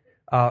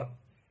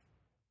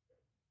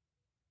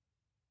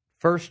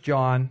 1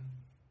 John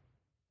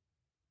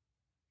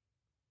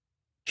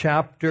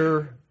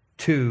chapter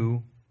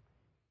 2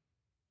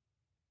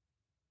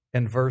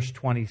 and verse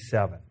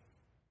 27.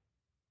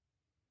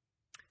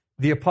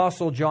 The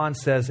Apostle John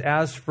says,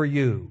 "As for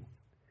you,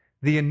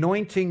 the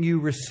anointing you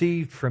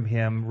received from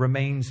him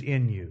remains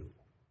in you."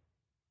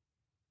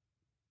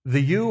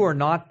 The you are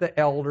not the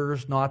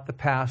elders, not the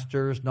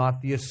pastors,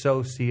 not the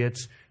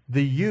associates.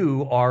 The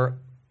you are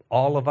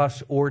all of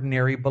us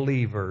ordinary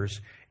believers.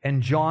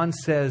 And John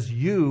says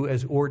you,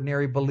 as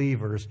ordinary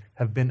believers,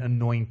 have been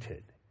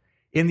anointed.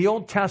 In the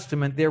Old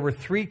Testament, there were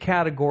 3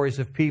 categories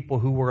of people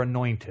who were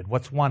anointed.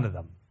 What's one of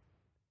them?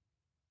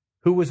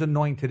 Who was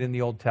anointed in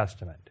the Old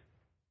Testament?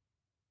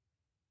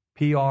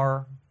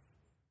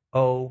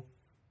 P-R-O,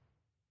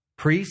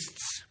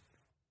 priests,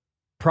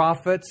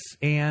 prophets,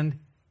 and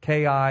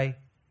K-I,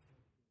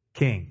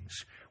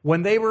 kings.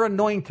 When they were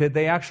anointed,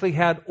 they actually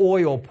had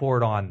oil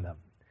poured on them.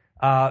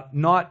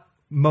 Not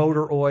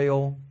motor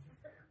oil,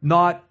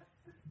 not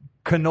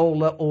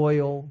canola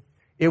oil.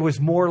 It was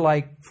more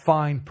like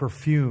fine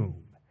perfume.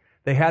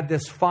 They had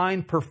this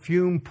fine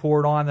perfume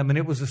poured on them, and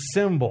it was a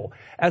symbol.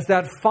 As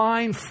that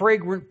fine,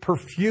 fragrant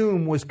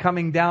perfume was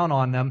coming down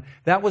on them,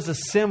 that was a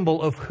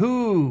symbol of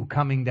who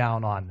coming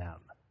down on them?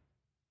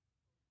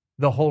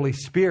 The Holy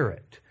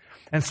Spirit.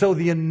 And so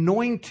the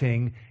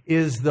anointing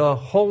is the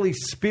Holy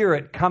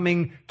Spirit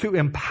coming to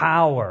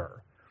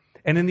empower.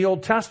 And in the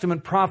Old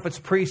Testament, prophets,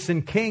 priests,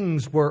 and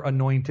kings were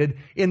anointed.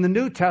 In the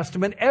New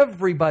Testament,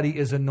 everybody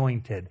is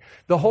anointed.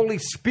 The Holy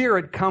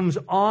Spirit comes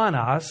on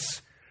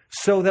us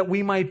so that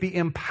we might be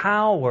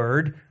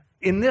empowered.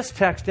 In this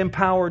text,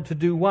 empowered to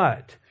do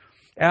what?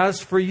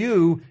 As for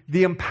you,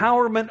 the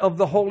empowerment of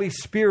the Holy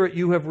Spirit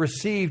you have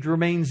received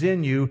remains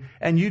in you,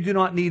 and you do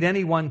not need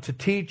anyone to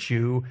teach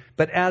you,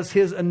 but as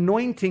His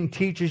anointing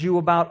teaches you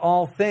about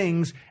all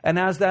things, and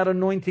as that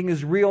anointing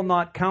is real,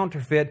 not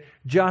counterfeit,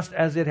 just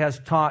as it has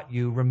taught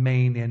you,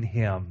 remain in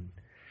Him.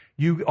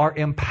 You are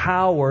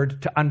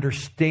empowered to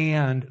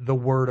understand the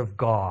Word of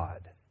God.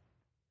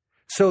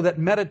 So that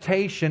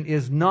meditation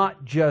is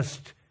not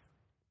just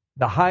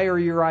the higher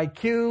your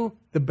IQ,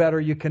 the better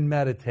you can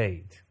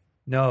meditate.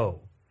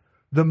 No.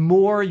 The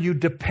more you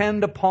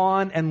depend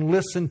upon and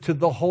listen to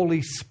the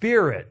Holy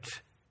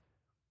Spirit,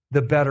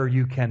 the better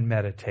you can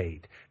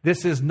meditate.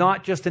 This is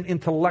not just an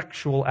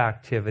intellectual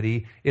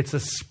activity, it's a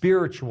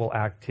spiritual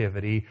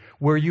activity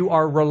where you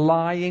are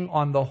relying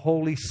on the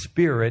Holy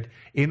Spirit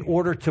in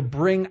order to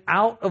bring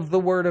out of the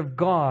Word of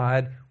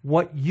God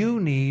what you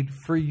need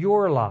for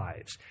your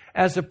lives.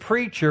 As a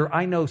preacher,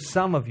 I know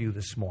some of you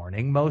this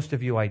morning. Most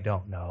of you I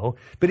don't know.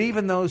 But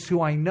even those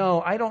who I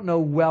know, I don't know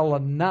well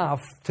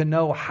enough to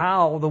know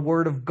how the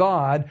Word of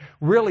God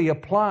really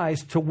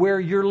applies to where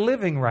you're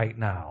living right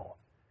now.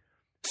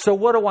 So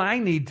what do I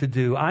need to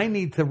do? I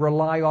need to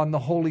rely on the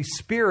Holy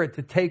Spirit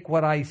to take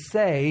what I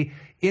say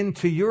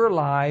into your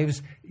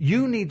lives.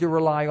 You need to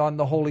rely on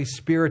the Holy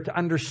Spirit to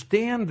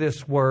understand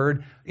this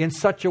Word in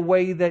such a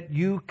way that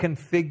you can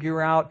figure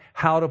out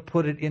how to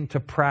put it into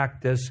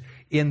practice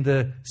in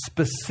the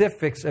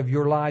specifics of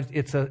your lives.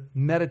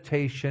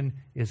 Meditation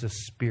is a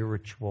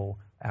spiritual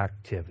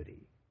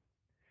activity.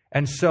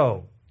 And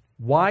so,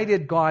 why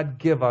did God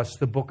give us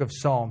the book of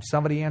Psalms?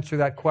 Somebody answer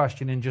that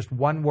question in just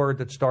one word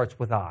that starts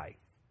with I.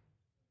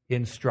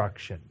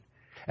 Instruction.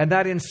 And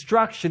that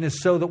instruction is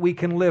so that we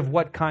can live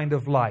what kind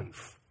of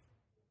life?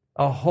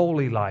 A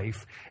holy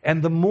life.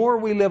 And the more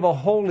we live a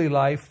holy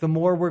life, the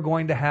more we're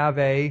going to have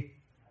a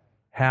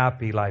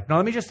happy life. Now,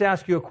 let me just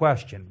ask you a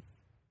question.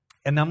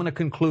 And I'm going to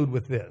conclude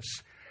with this.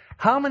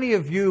 How many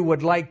of you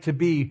would like to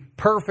be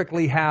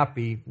perfectly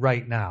happy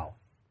right now?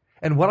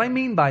 And what I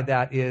mean by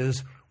that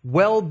is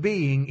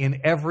well-being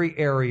in every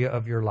area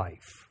of your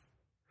life.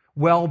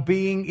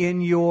 Well-being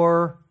in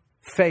your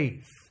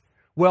faith.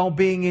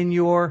 Well-being in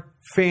your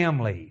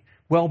family.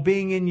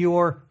 Well-being in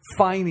your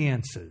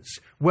finances.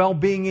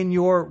 Well-being in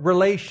your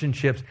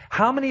relationships.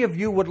 How many of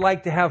you would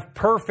like to have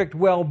perfect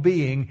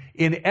well-being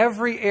in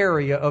every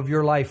area of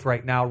your life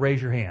right now?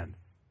 Raise your hand.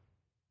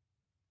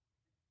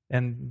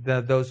 And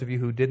those of you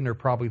who didn't are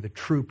probably the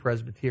true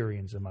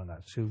Presbyterians among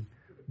us who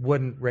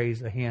wouldn't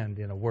raise a hand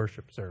in a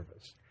worship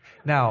service.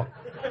 Now,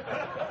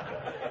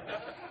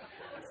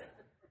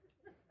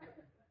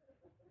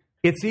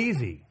 it's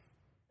easy.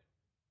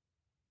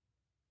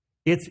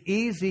 It's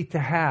easy to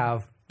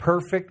have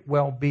perfect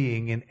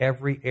well-being in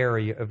every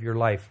area of your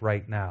life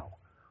right now.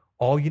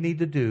 All you need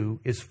to do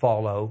is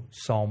follow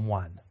Psalm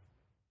 1,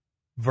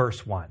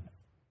 verse 1.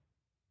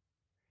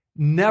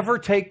 Never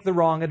take the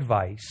wrong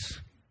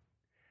advice.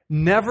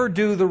 Never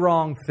do the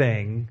wrong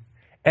thing,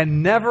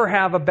 and never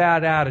have a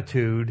bad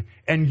attitude,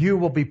 and you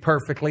will be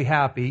perfectly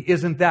happy.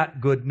 Isn't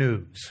that good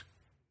news?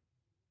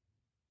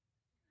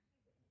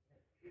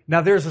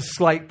 Now, there's a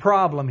slight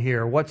problem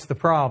here. What's the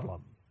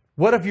problem?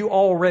 What have you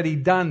already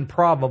done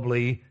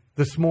probably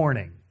this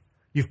morning?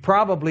 You've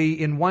probably,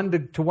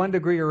 to one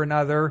degree or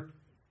another,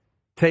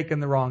 taken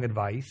the wrong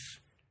advice.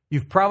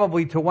 You've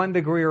probably, to one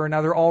degree or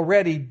another,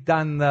 already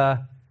done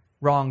the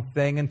wrong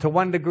thing. And to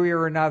one degree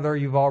or another,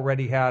 you've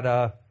already had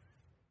a...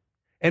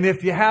 And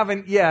if you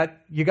haven't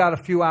yet, you got a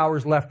few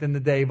hours left in the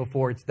day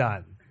before it's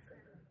done.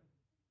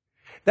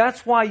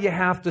 That's why you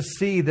have to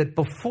see that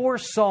before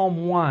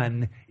Psalm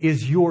 1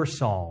 is your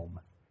psalm,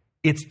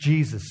 it's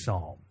Jesus'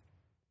 psalm.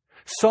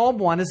 Psalm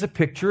 1 is a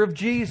picture of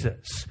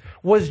Jesus.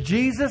 Was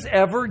Jesus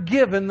ever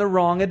given the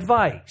wrong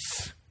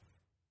advice?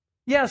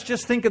 Yes,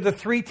 just think of the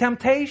 3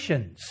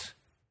 temptations.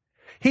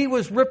 He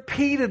was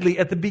repeatedly,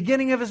 at the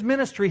beginning of his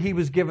ministry, he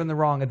was given the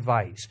wrong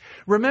advice.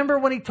 Remember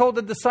when he told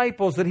the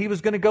disciples that he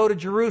was going to go to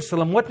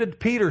Jerusalem, what did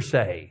Peter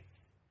say?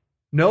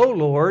 No,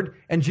 Lord.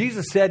 And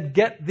Jesus said,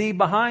 get thee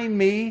behind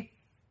me,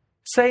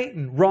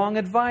 Satan. Wrong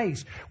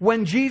advice.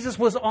 When Jesus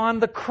was on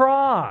the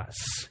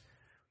cross,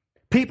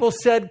 people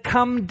said,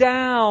 come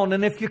down,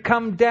 and if you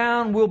come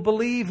down, we'll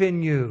believe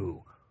in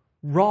you.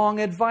 Wrong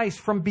advice.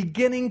 From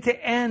beginning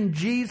to end,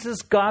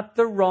 Jesus got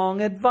the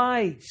wrong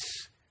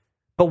advice.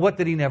 But what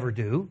did he never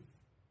do?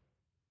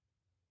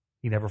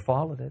 He never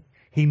followed it.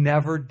 He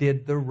never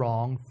did the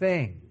wrong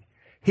thing.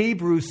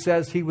 Hebrews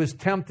says he was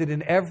tempted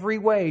in every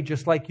way,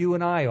 just like you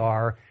and I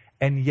are,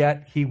 and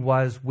yet he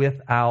was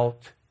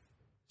without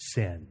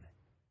sin.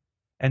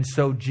 And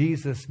so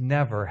Jesus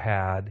never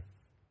had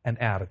an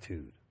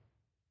attitude.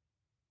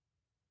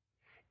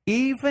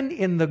 Even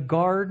in the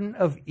Garden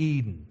of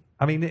Eden,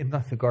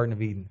 not the Garden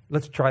of Eden.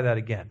 Let's try that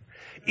again.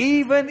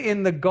 Even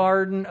in the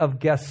Garden of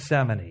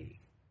Gethsemane,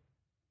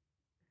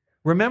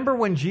 remember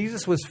when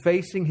Jesus was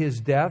facing his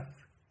death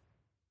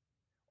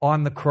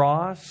on the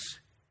cross?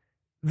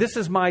 This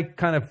is my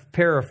kind of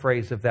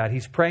paraphrase of that.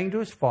 He's praying to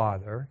his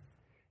Father,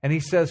 and he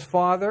says,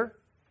 Father,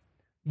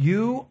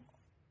 you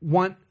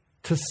want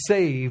to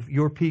save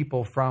your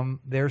people from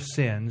their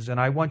sins, and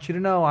I want you to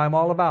know I'm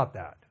all about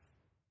that.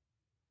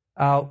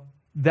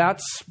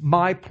 That's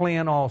my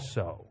plan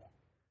also.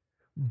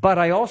 But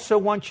I also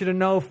want you to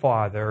know,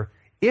 Father,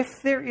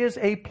 if there is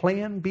a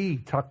plan B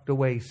tucked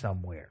away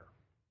somewhere,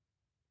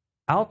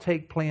 I'll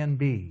take plan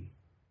B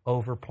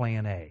over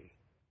plan A.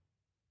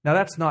 Now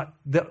that's not,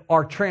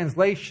 our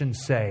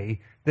translations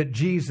say that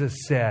Jesus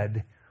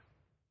said,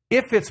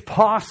 if it's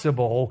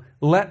possible,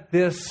 let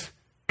this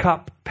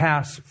cup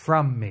pass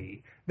from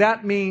me.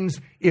 That means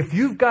if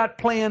you've got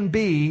plan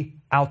B,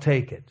 I'll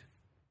take it.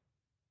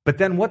 But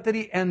then what did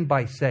he end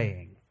by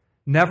saying?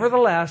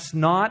 Nevertheless,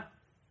 not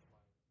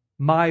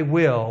my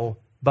will,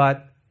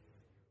 but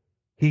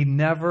he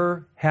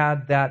never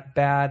had that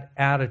bad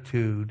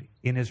attitude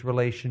in his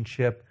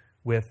relationship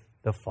with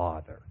the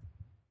Father.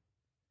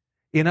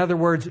 In other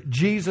words,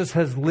 Jesus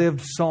has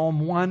lived Psalm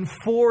 1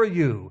 for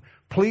you.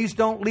 Please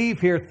don't leave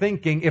here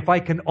thinking, if I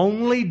can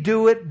only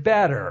do it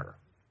better.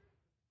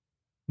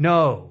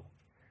 No.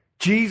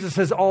 Jesus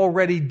has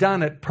already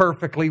done it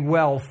perfectly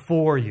well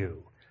for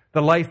you.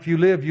 The life you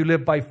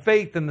live by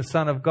faith in the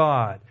Son of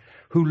God,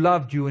 who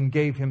loved you and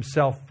gave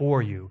himself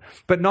for you.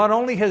 But not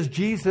only has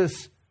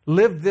Jesus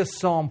lived this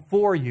psalm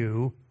for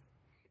you,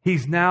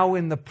 he's now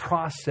in the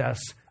process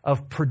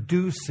of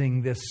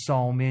producing this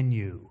psalm in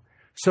you,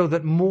 so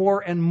that more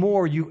and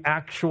more you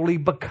actually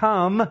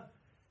become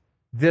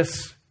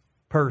this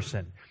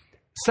person.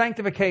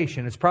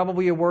 Sanctification is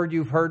probably a word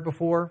you've heard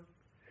before.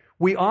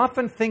 We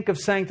often think of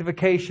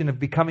sanctification of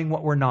becoming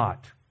what we're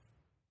not.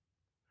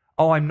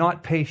 Oh, I'm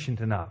not patient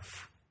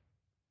enough.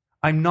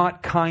 I'm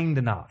not kind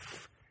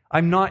enough.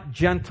 I'm not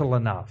gentle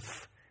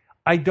enough.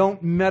 I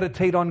don't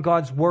meditate on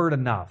God's word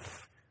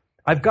enough.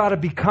 I've got to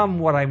become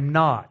what I'm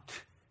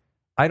not.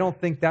 I don't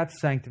think that's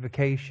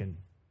sanctification.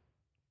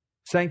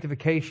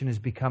 Sanctification is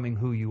becoming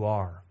who you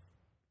are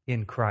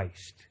in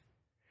Christ.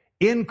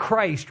 In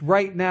Christ,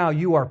 right now,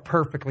 you are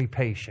perfectly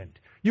patient.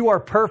 You are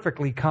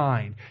perfectly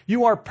kind.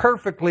 You are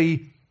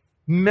perfectly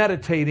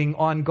meditating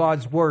on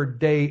God's word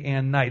day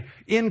and night.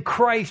 In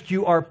Christ,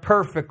 you are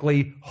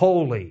perfectly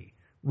holy.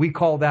 We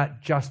call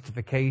that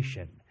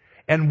justification.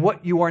 And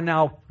what you are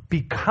now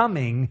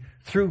becoming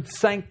through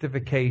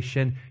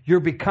sanctification, you're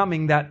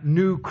becoming that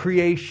new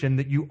creation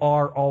that you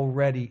are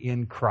already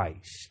in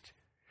Christ.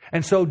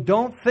 And so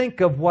don't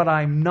think of what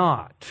I'm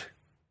not.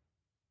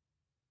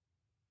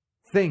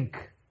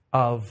 Think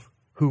of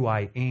who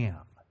I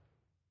am.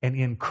 And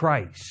in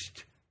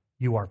Christ,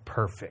 you are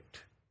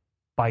perfect.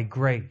 By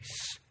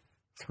grace,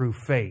 through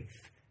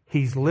faith.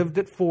 He's lived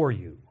it for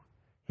you.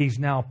 He's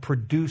now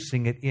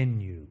producing it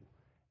in you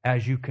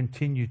as you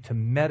continue to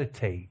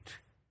meditate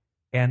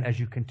and as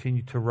you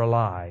continue to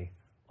rely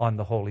on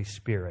the Holy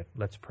Spirit.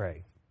 Let's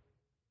pray.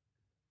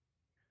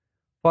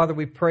 Father,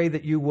 we pray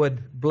that you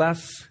would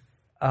bless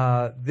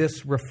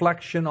this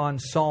reflection on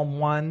Psalm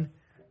 1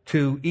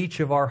 to each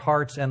of our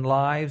hearts and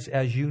lives,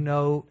 as you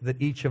know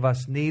that each of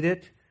us need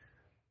it.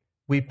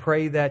 We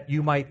pray that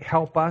you might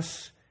help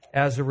us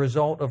as a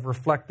result of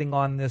reflecting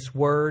on this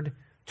word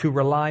to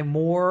rely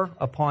more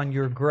upon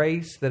your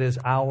grace that is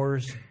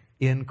ours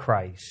in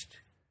Christ.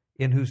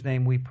 in whose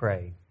name we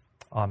pray.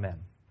 Amen.